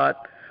God,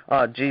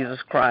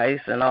 Jesus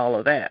Christ, and all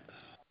of that.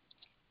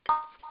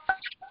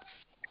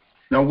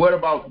 Now, what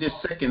about this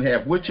second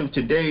half? Which of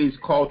today's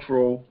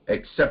cultural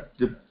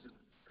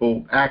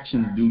acceptable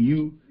actions do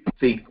you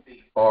think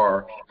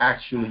are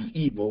actually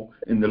evil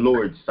in the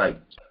Lord's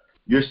sight?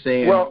 You're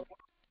saying, go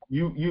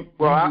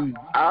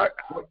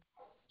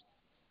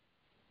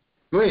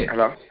ahead.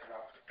 Hello.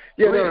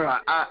 Yeah,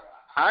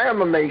 I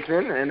am a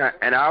Mason, and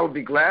I would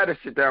be glad to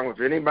sit down with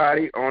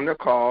anybody on the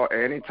call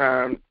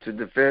anytime to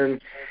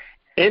defend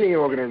any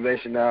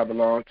organization that I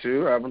belong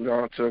to. I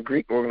belong to a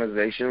Greek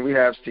organization. We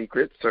have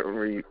secrets,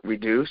 certainly we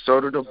do.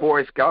 So do the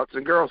Boy Scouts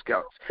and Girl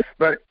Scouts.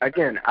 But,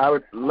 again, I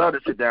would love to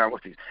sit down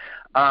with you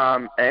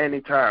at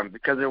any time,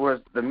 because it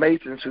was the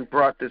Masons who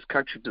brought this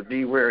country to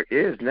be where it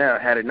is now.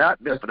 Had it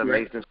not been for the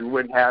Masons, we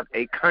wouldn't have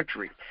a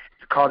country.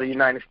 It's called the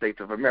United States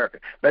of America.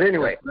 But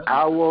anyway,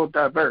 I will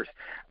diverse.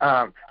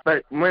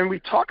 But when we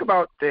talk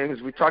about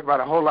things, we talk about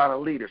a whole lot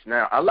of leaders.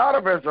 Now, a lot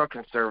of us are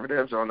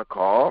conservatives on the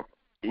call,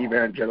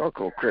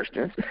 evangelical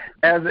Christians.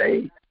 As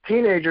a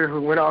teenager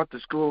who went off to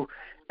school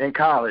and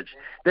college,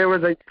 there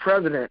was a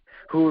president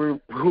who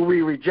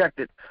we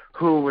rejected,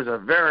 who was a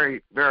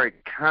very, very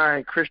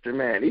kind Christian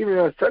man, even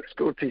a Sunday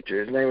school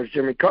teacher. His name was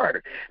Jimmy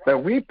Carter.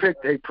 But we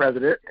picked a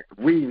president,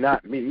 we,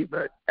 not me,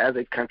 but as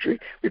a country,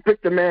 we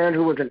picked a man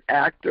who was an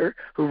actor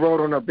who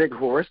rode on a big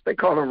horse. They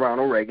called him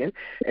Ronald Reagan.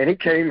 And he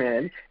came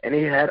in, and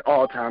he had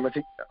Alzheimer's.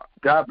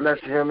 God bless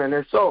him and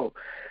his soul.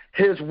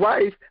 His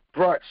wife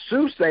brought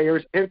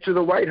soothsayers into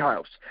the White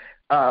House,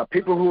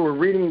 people who were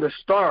reading the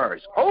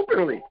stars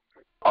openly,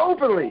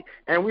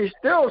 and we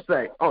still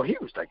say, oh, he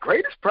was the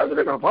greatest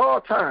president of all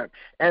time.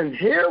 And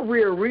here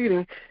we are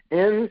reading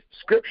in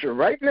Scripture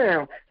right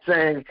now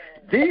saying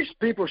these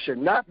people should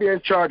not be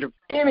in charge of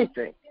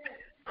anything,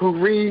 who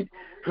read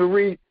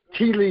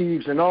tea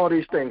leaves and all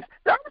these things.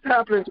 That was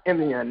happening in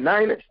the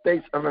United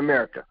States of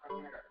America.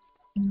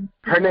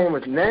 Her name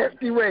was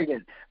Nancy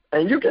Reagan.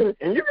 And you can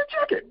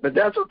check it, but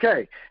that's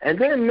okay. And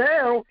then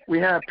now we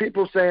have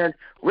people saying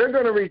we're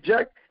going to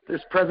reject this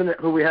president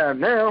who we have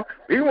now.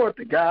 We want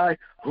the guy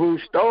who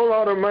stole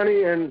all the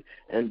money and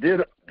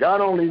did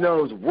God only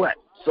knows what,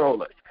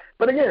 sold us.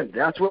 But again,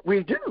 that's what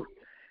we do.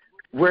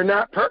 We're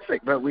not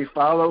perfect, but we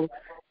follow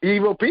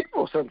evil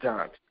people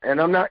sometimes.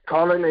 And I'm not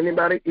calling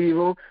anybody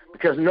evil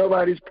because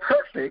nobody's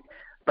perfect,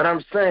 but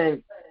I'm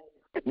saying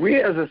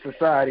we as a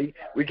society,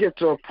 we get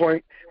to a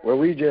point where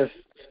we just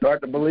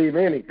start to believe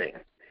anything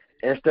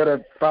instead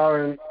of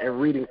following and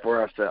reading for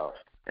ourselves.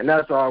 And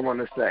that's all I want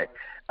to say.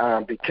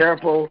 Be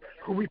careful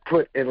who we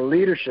put in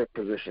leadership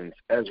positions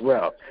as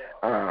well.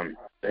 And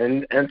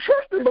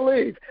trust and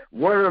believe.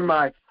 One of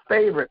my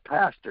favorite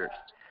pastors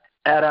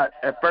at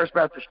First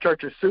Baptist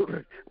Church of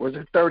Suitland was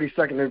a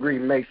 32nd degree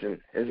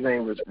Mason. His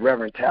name was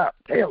Reverend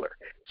Taylor.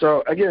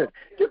 So, again,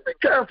 just be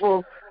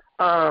careful.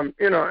 And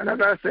I'm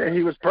not saying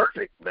he was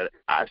perfect, but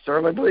I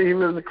certainly believe he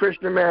was a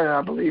Christian man, and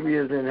I believe he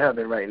is in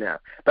heaven right now.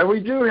 But we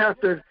do have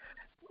to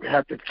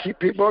keep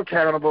people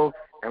accountable,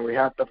 and we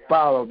have to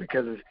follow,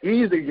 because it's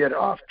easy to get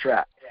off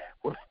track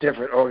with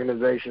different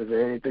organizations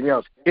and anything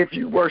else if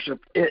you worship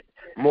it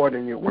more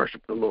than you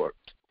worship the Lord.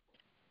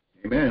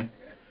 Amen.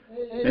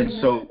 And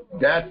so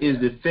that is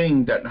the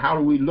thing, that how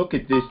do we look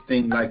at this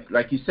thing?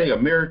 Like you say,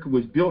 America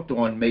was built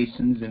on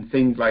Masons and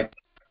things like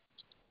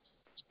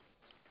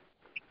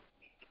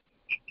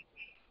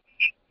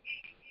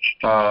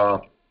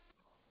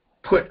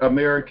put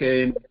America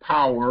in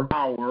power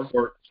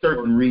for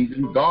certain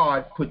reasons.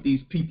 God put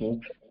these people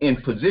in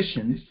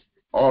positions,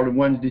 all the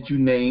ones that you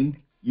named.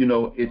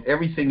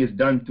 Everything is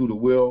done through the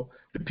will.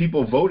 The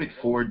people voted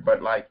for it,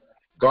 but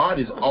God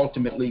is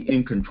ultimately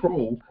in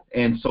control.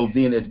 And so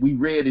then, as we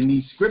read in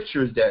these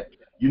scriptures, that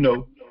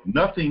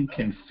nothing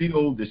can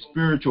fill the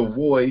spiritual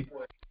void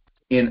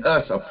in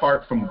us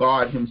apart from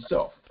God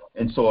himself.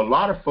 And so a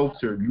lot of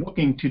folks are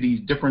looking to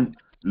these different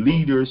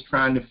leaders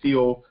trying to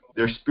fill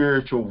their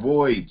spiritual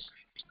voids,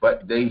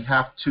 but they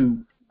have to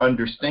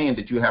understand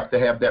that you have to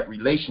have that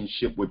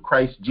relationship with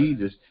Christ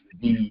Jesus,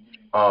 the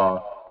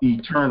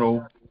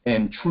eternal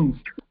and truth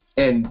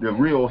and the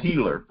real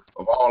healer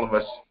of all of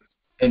us,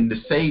 and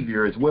the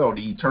Savior as well,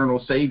 the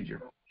eternal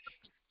Savior.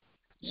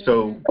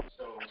 So,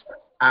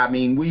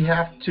 we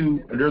have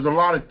to, there's a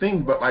lot of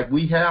things, but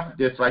we have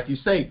this, like you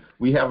say,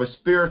 we have a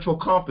spiritual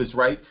compass,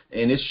 right?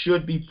 And it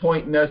should be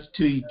pointing us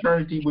to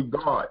eternity with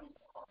God.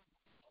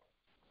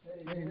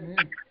 Amen.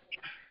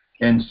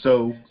 And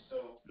so,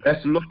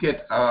 let's look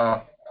at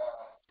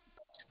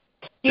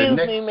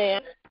Excuse me,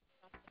 ma'am.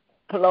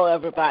 Hello,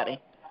 everybody.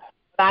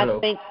 Hello.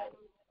 I think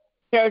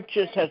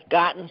churches has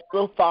gotten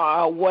so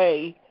far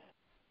away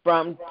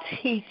from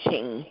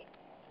teaching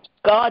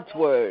God's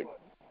word,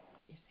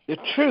 the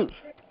truth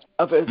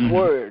of his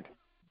word,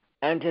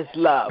 and his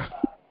love.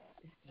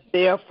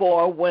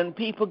 Therefore, when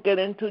people get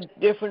into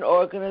different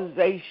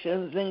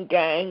organizations and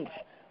gangs,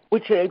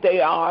 which they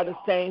are the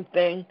same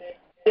thing,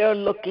 they're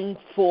looking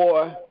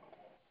for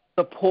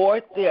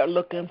support, they're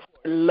looking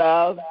for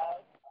love,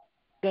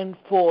 looking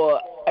for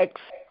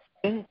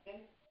acceptance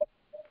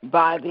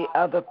by the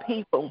other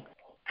people,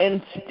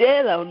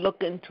 instead of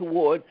looking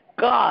towards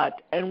God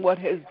and what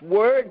his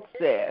word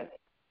says.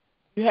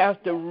 You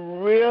have to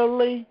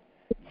really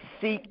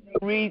seek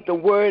to read the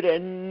word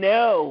and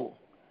know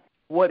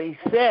what he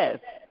says.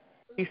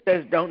 He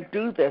says, don't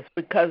do this,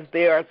 because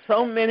there are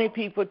so many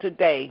people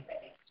today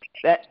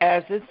that,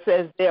 as it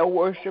says, they're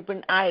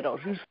worshiping idols.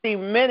 You see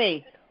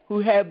many who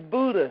have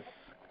Buddhists,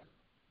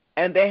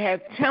 and they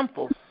have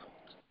temples,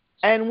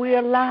 and we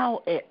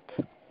allow it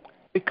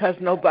because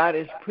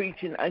nobody's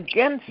preaching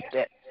against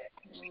it.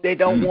 They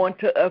don't want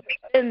to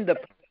offend the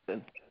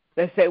person.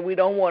 They say, we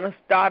don't want to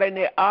start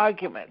any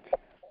arguments.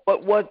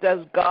 But what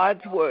does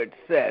God's word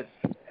says?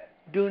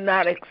 Do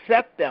not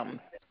accept them,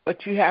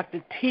 but you have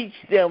to teach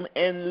them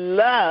in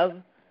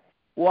love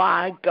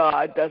why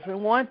God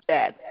doesn't want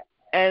that.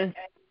 And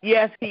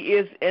yes, he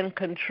is in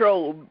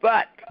control,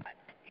 but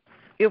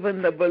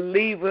given the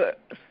believer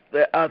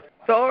the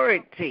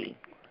authority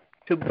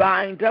to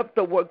bind up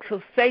the works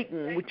of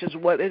Satan, which is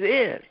what it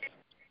is.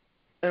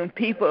 And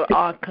people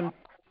are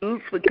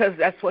confused because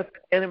that's what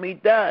the enemy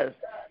does.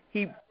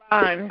 He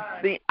blinds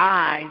the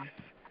eyes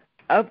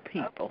of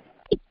people.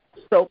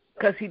 So,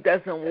 because he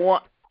doesn't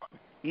want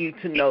you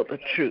to know the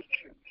truth.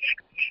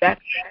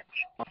 That's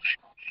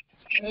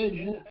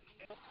Amen.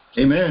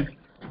 Amen.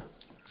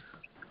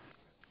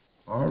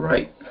 All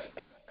right.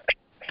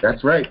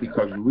 That's right,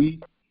 because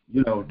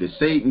the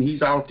Satan,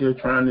 he's out there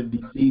trying to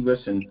deceive us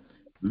and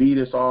lead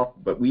us off,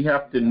 but we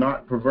have to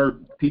not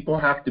pervert. People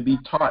have to be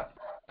taught.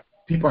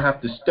 People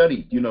have to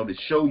study, to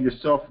show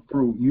yourself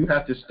approved. You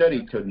have to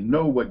study to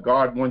know what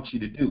God wants you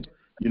to do.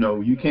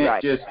 You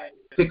can't just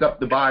pick up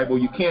the Bible.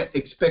 You can't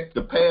expect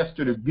the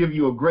pastor to give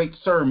you a great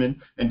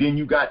sermon and then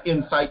you got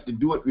insight to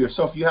do it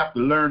yourself. You have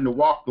to learn to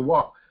walk the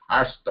walk.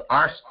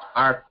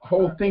 Our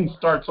whole thing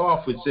starts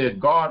off with says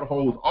God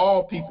holds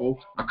all people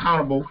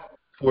accountable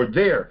for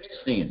their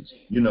sins,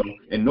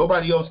 and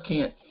nobody else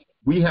can't.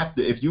 We have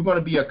to, if you're going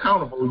to be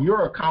accountable,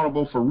 you're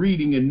accountable for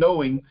reading and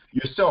knowing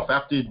yourself.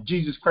 After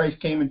Jesus Christ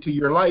came into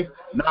your life,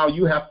 now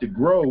you have to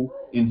grow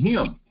in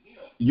him.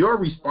 Your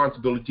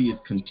responsibility is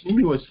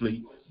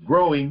continuously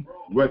growing,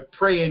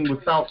 praying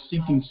without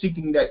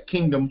seeking that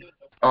kingdom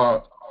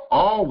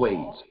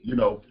always,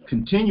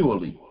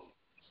 continually.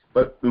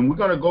 But when we're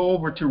going to go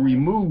over to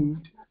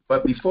removed,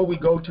 but before we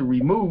go to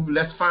remove,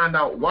 let's find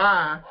out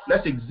why.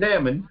 Let's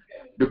examine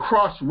the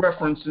cross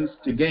references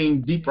to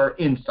gain deeper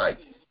insight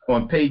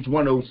on page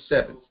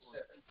 107.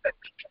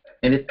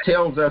 And it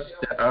tells us,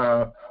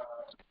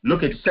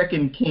 look at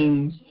 2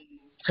 Kings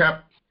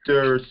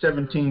chapter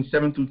 17,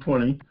 7 through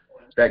 20,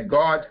 that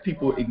God's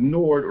people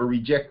ignored or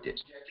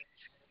rejected.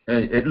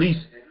 At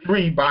least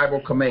 3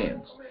 Bible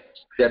commands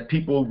that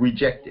people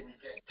rejected.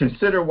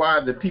 Consider why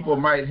the people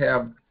might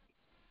have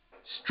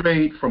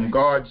strayed from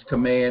God's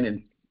command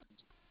and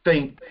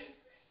think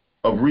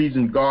of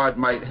reasons God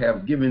might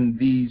have given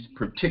these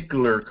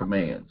particular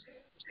commands.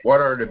 What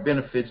are the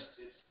benefits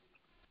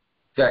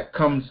that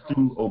comes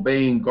through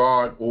obeying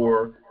God,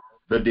 or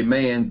the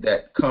demand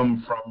that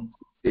come from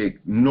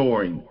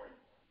ignoring,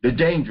 the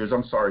dangers,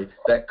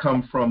 that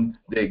come from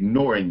the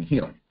ignoring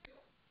him?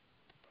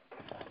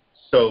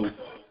 So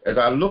as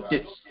I looked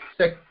at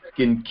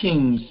 2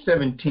 Kings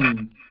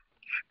 17,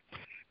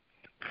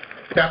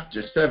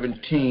 chapter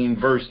 17,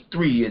 verse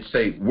 3, it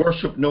says,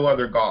 worship no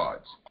other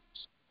gods.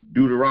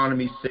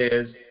 Deuteronomy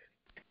says,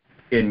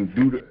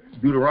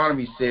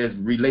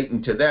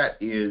 relating to that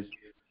is,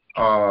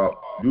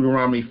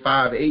 Deuteronomy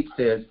 5:8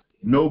 says,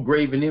 no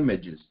graven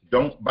images.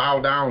 Don't bow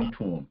down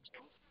to them,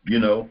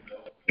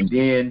 And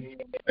then,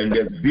 and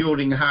they're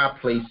building high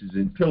places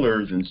and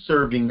pillars and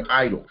serving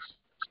idols.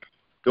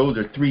 Those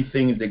are 3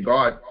 things that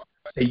God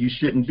say you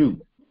shouldn't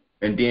do.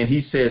 And then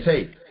he says,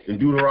 hey, in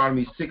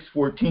Deuteronomy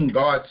 6:14,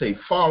 God say,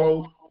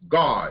 follow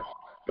God.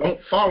 Don't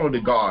follow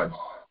the gods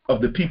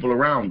of the people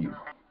around you.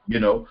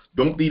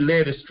 Don't be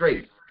led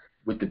astray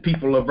with the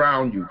people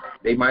around you.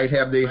 They might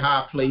have their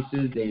high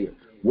places. They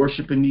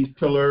worshiping these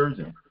pillars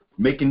and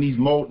making these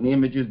molten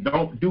images.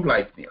 Don't do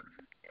like them.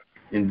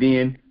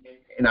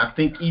 And I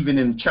think even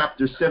in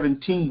chapter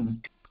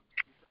 17,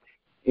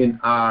 in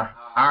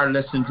our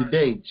lesson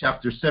today,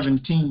 chapter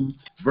 17,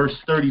 verse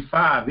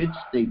 35, it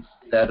states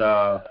that,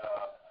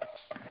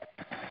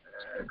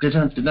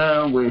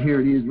 where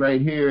here it is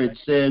right here, it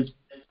says,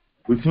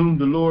 with whom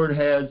the Lord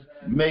has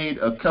made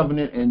a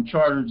covenant and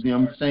chartered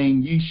them,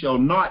 saying, ye shall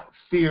not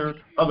fear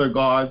other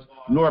gods,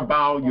 nor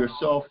bow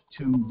yourself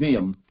to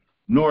them,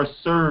 nor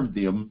serve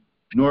them,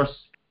 nor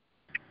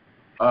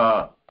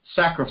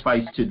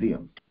sacrifice to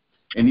them.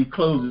 And he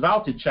closes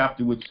out the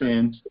chapter with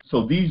saying,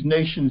 so these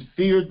nations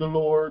feared the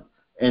Lord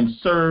and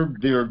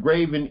served their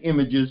graven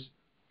images,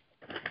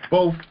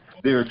 both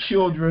their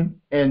children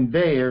and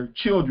their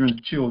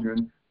children's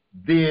children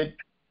did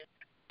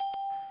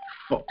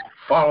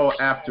follow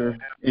after,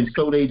 and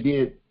so they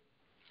did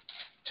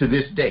to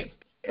this day.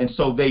 And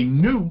so they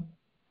knew,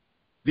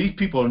 these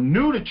people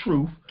knew the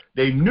truth,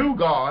 they knew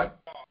God,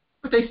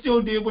 but they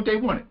still did what they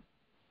wanted.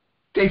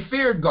 They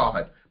feared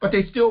God, but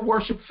they still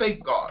worshiped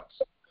fake gods.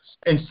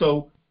 And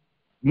so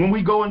when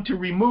we go into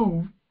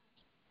remove,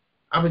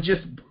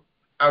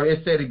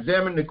 it said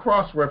examine the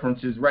cross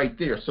references right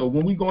there. So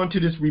when we go into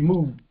this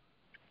remove,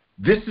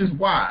 this is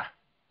why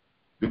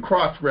the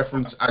cross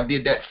reference, I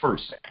did that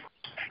first.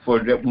 For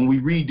that, when we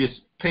read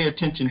this, pay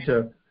attention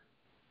to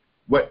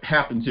what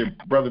happens here,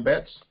 Brother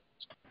Betts.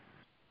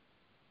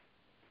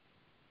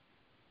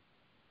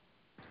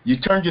 You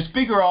turned your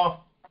speaker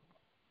off.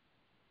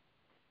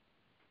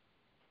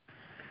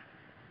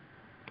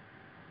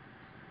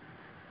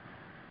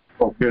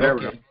 Okay, there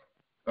we go. Okay.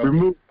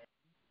 Remove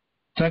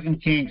 2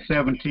 Kings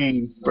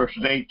 17,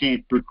 verses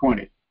 18 through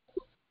 20.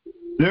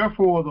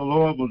 Therefore the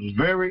Lord was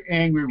very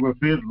angry with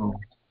Israel,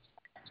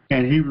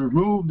 and he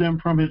removed them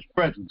from his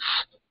presence.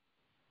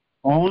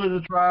 Only the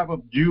tribe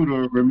of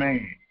Judah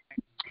remained.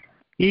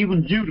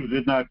 Even Judah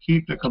did not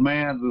keep the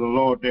commands of the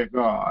Lord their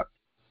God,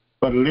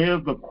 but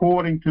lived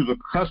according to the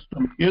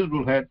custom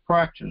Israel had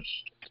practiced.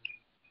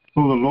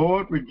 For the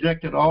Lord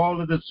rejected all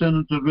the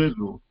descendants of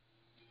Israel,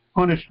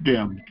 punished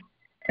them,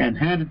 and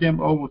handed them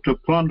over to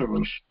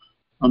plunderers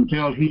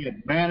until he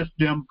had banished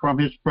them from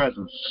his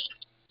presence.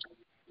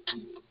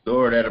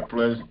 Lord, add a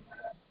pleasure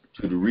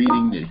to the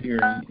reading, the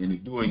hearing, and the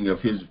doing of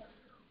his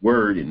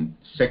word in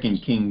 2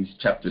 Kings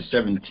chapter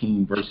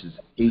 17, verses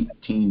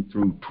 18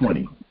 through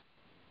 20.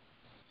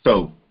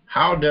 So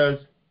how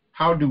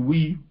do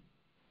we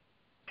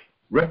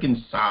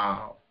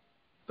reconcile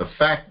the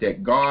fact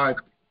that God's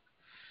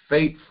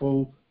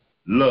faithful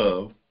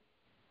love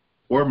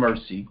or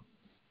mercy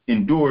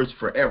endures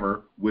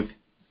forever with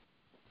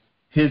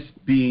his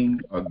being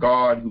a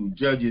God who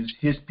judges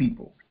his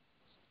people?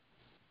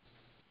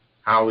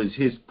 How is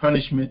his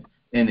punishment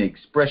an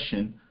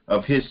expression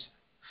of his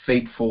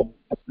faithful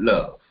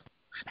love?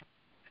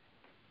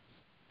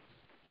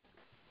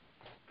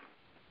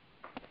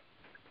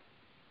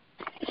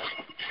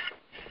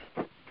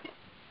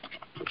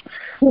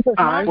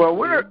 Well,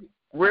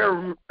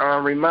 we're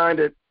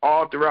reminded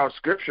all throughout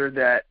Scripture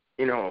that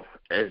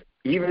as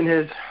even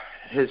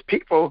his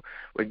people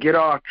would get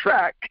off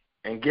track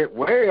and get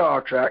way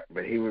off track,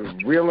 but he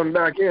would reel them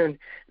back in.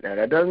 Now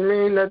that doesn't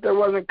mean that there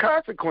wasn't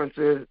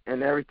consequences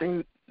in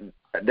everything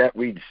that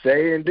we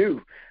say and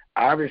do.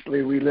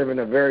 Obviously, we live in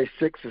a very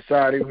sick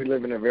society. We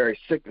live in a very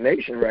sick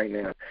nation right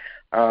now.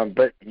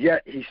 But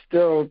yet he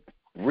still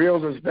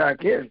reels us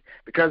back in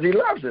because he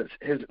loves us.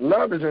 His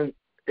love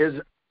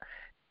is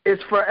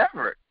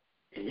forever.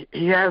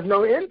 he has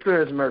no end to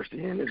his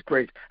mercy and his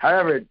grace.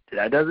 However,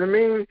 that doesn't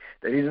mean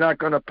that he's not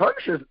going to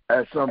punish us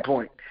at some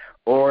point.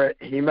 Or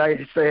he might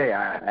say,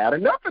 I had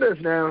enough of this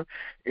now,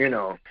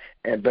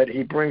 but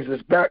he brings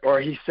us back,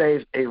 or he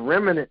saves a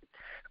remnant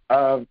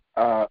of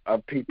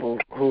people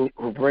who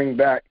bring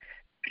back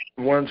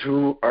ones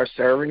who are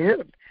serving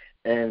him.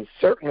 And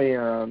certainly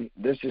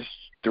this is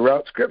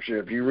throughout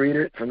Scripture. If you read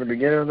it from the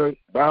beginning of the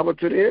Bible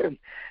to the end,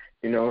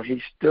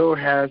 he still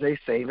has a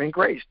saving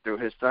grace through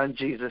his son,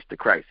 Jesus the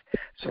Christ.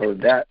 So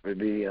that would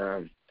be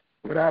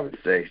what I would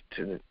say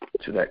to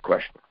that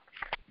question.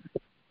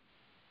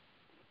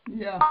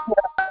 Yeah.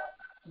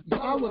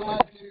 I would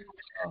like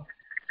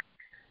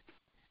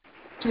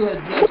to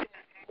address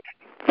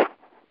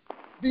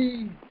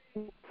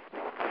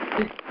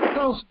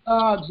because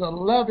God's a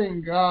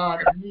loving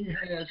God and he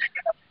has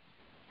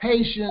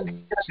patience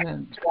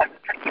and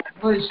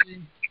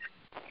mercy.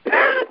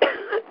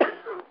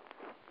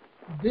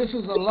 This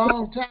is a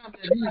long time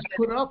that he's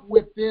put up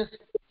with these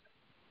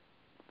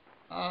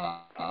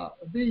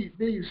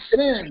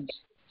sins.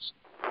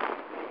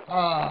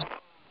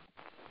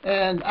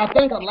 And I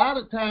think a lot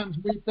of times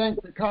we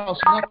think because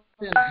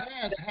nothing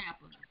has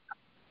happened,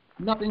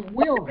 nothing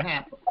will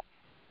happen.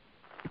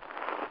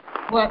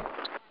 But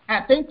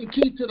I think the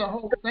key to the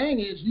whole thing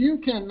is you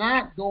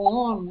cannot go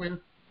on with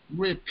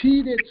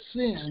repeated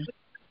sin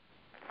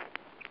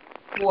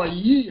for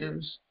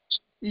years.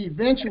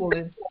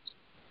 Eventually,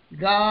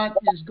 God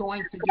is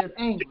going to get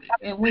angry.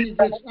 And when he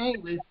gets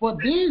angry, for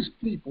these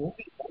people,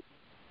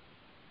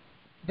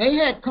 they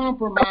had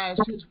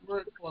compromised his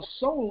word for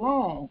so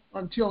long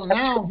until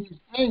now he's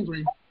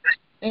angry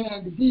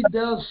and he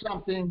does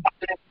something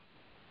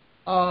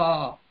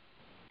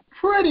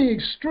pretty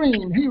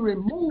extreme. He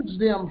removes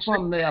them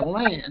from their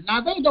land. Now,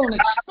 they don't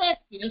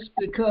expect this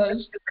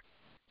because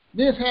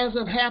this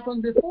hasn't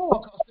happened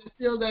before because they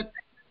feel that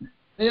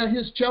they are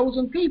his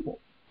chosen people.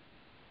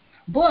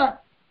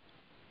 But,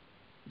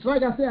 it's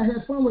like I said, I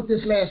had fun with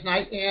this last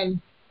night, and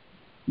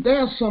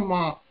there's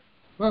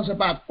there's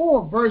about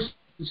 4 verses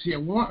here.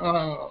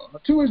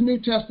 2 is New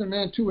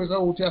Testament, 2 is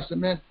Old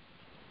Testament.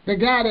 The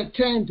guy that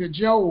came to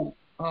Job,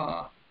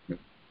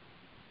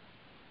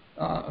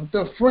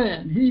 the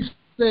friend, he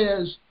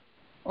says,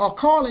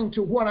 according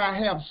to what I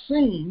have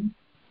seen,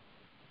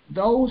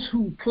 those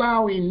who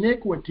plow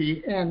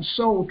iniquity and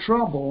sow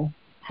trouble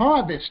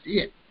harvest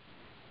it.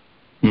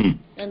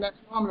 And that's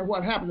normally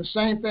what happened. The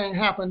same thing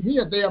happened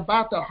here. They're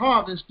about to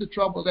harvest the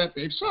trouble that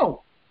they've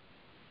sowed.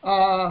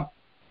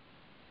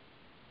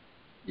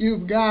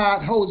 You've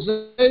got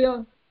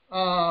Hosea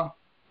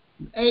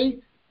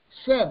 8:7.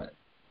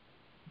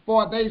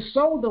 For they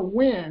sow the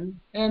wind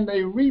and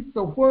they reap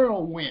the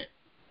whirlwind.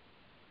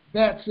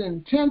 That's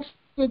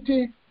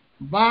intensity,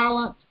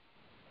 violent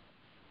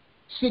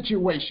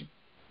situation.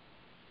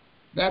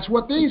 That's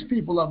what these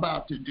people are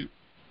about to do.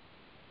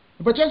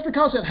 But just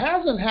because it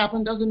hasn't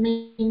happened doesn't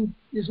mean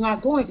it's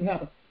not going to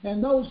happen.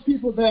 And those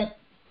people that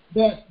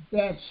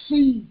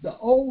see the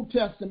Old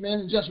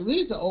Testament and just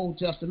read the Old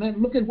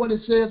Testament, look at what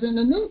it says in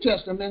the New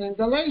Testament in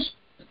Galatians.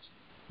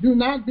 Do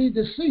not be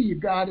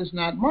deceived, God is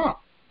not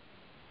mocked.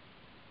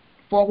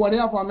 For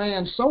whatever a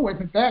man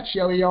soweth, that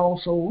shall he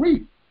also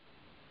reap.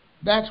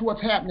 That's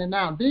what's happening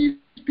now. These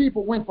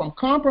people went from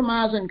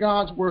compromising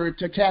God's word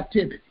to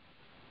captivity.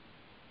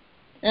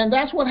 And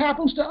that's what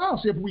happens to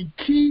us if we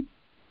keep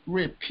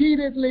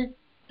repeatedly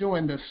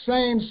doing the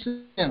same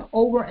sin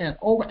over and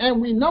over, and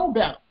we know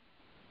better.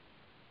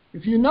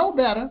 If you know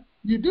better,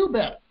 you do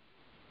better.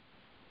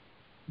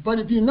 But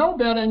if you know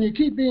better and you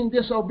keep being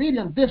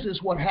disobedient, this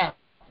is what happens.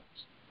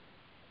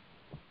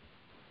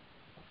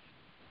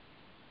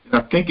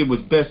 I think it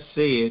was best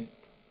said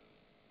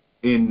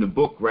in the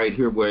book right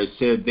here where it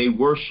said they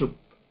worship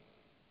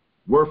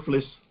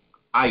worthless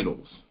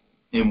idols.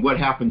 And what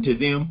happened to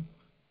them?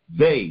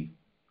 They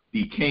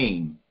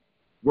became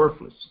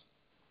worthless.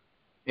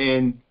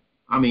 And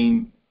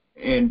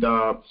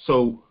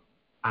so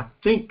I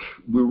think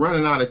we're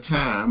running out of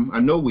time. I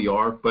know we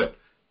are, but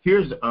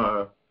here's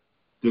to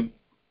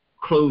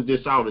close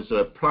this out is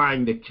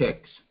applying the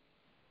text.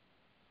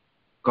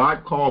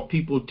 God called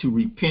people to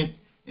repent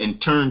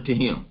and turn to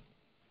him.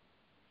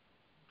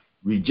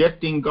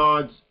 Rejecting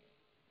God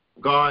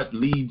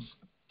leads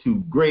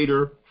to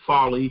greater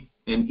folly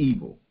and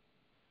evil.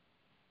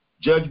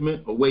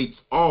 Judgment awaits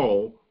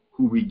all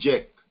who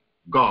reject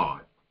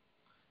God.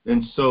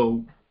 And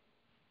so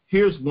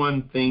here's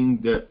one thing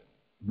that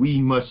we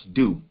must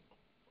do.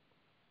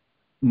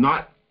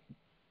 Not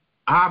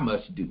I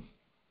must do.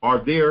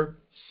 Are there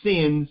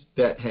sins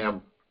that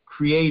have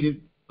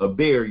created a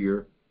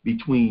barrier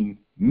between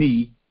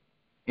me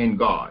and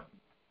God?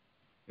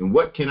 And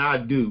what can I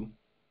do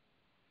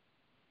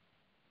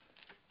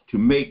to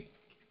make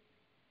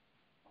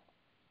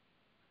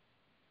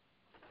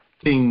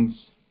things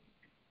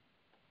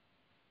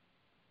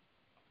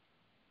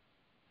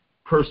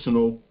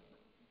personal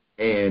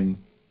and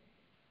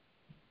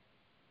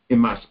in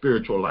my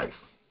spiritual life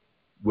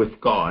with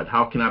God?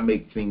 How can I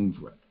make things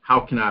right?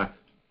 How can I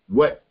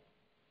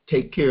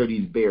take care of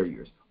these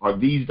barriers? Are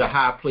these the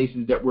high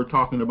places that we're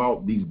talking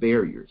about, these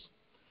barriers?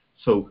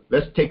 So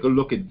let's take a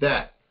look at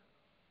that.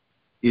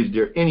 Is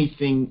there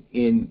anything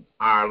in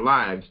our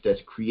lives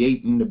that's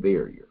creating the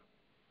barrier?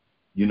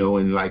 You know,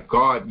 and like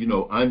God, you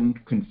know,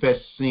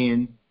 unconfessed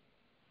sin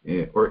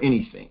or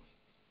anything.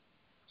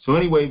 So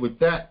anyway, with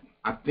that,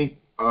 I think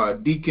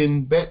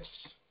Deacon Betts,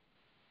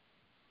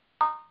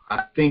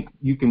 I think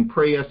you can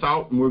pray us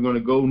out, and we're going to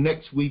go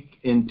next week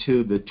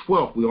into the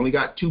 12th. We only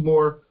got 2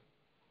 more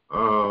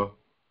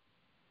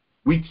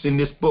weeks in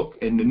this book,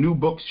 and the new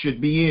books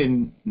should be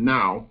in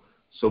now,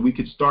 so we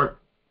could start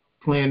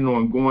planning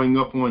on going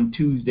up on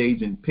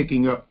Tuesdays and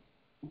picking up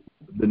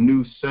the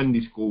new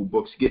Sunday school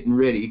books, getting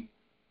ready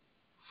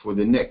for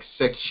the next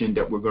section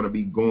that we're going to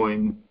be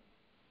going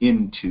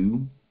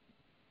into.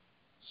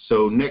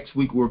 So next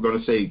week we're going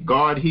to say,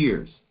 God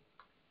hears.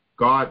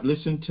 God,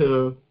 listen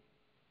to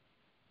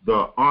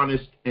the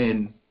honest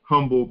and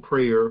humble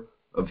prayer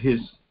of his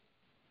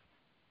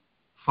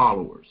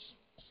followers.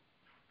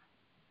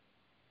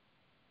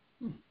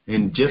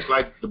 And just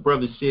like the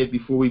brother said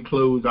before we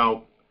close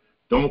out,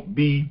 don't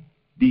be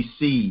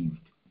deceived.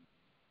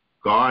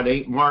 God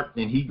ain't marked,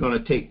 and he's going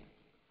to take,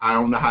 I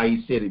don't know how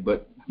he said it,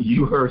 but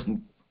you heard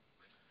him.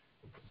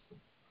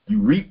 You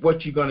reap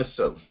what you're going to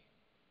sow.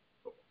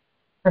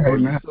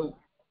 Amen.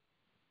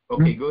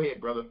 Okay, go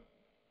ahead, brother.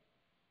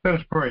 Let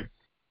us pray.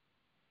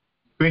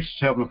 Gracious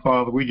Heavenly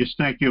Father, we just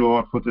thank you,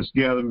 Lord, for this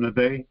gathering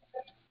today.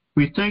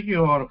 We thank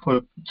you, Lord,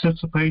 for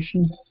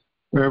participation,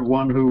 for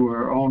everyone who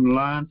are on the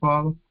line,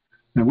 Father.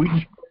 And we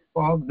just pray,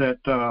 Father,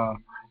 that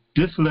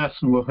this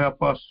lesson will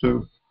help us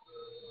to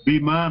be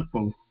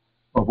mindful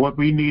of what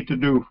we need to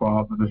do,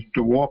 Father,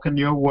 to walk in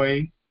your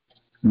way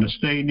and to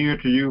stay near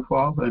to you,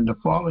 Father, and to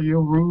follow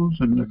your rules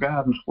and the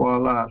guidance for our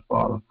lives,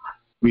 Father.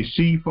 We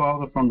see,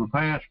 Father, from the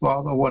past,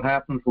 Father, what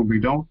happens when we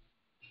don't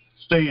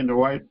stay in the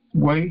right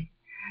way.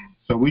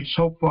 So we just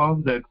hope,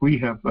 Father, that we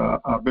have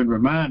been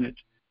reminded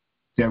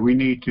that we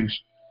need to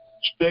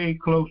stay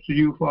close to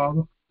you,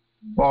 Father,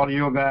 follow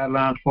your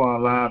guidelines for our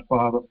lives,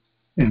 Father,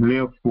 and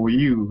live for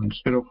you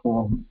instead of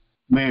for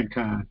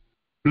mankind.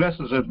 Bless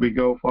us as we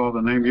go, Father,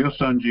 in the name of your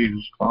Son,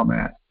 Jesus.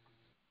 Amen.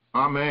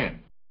 Amen.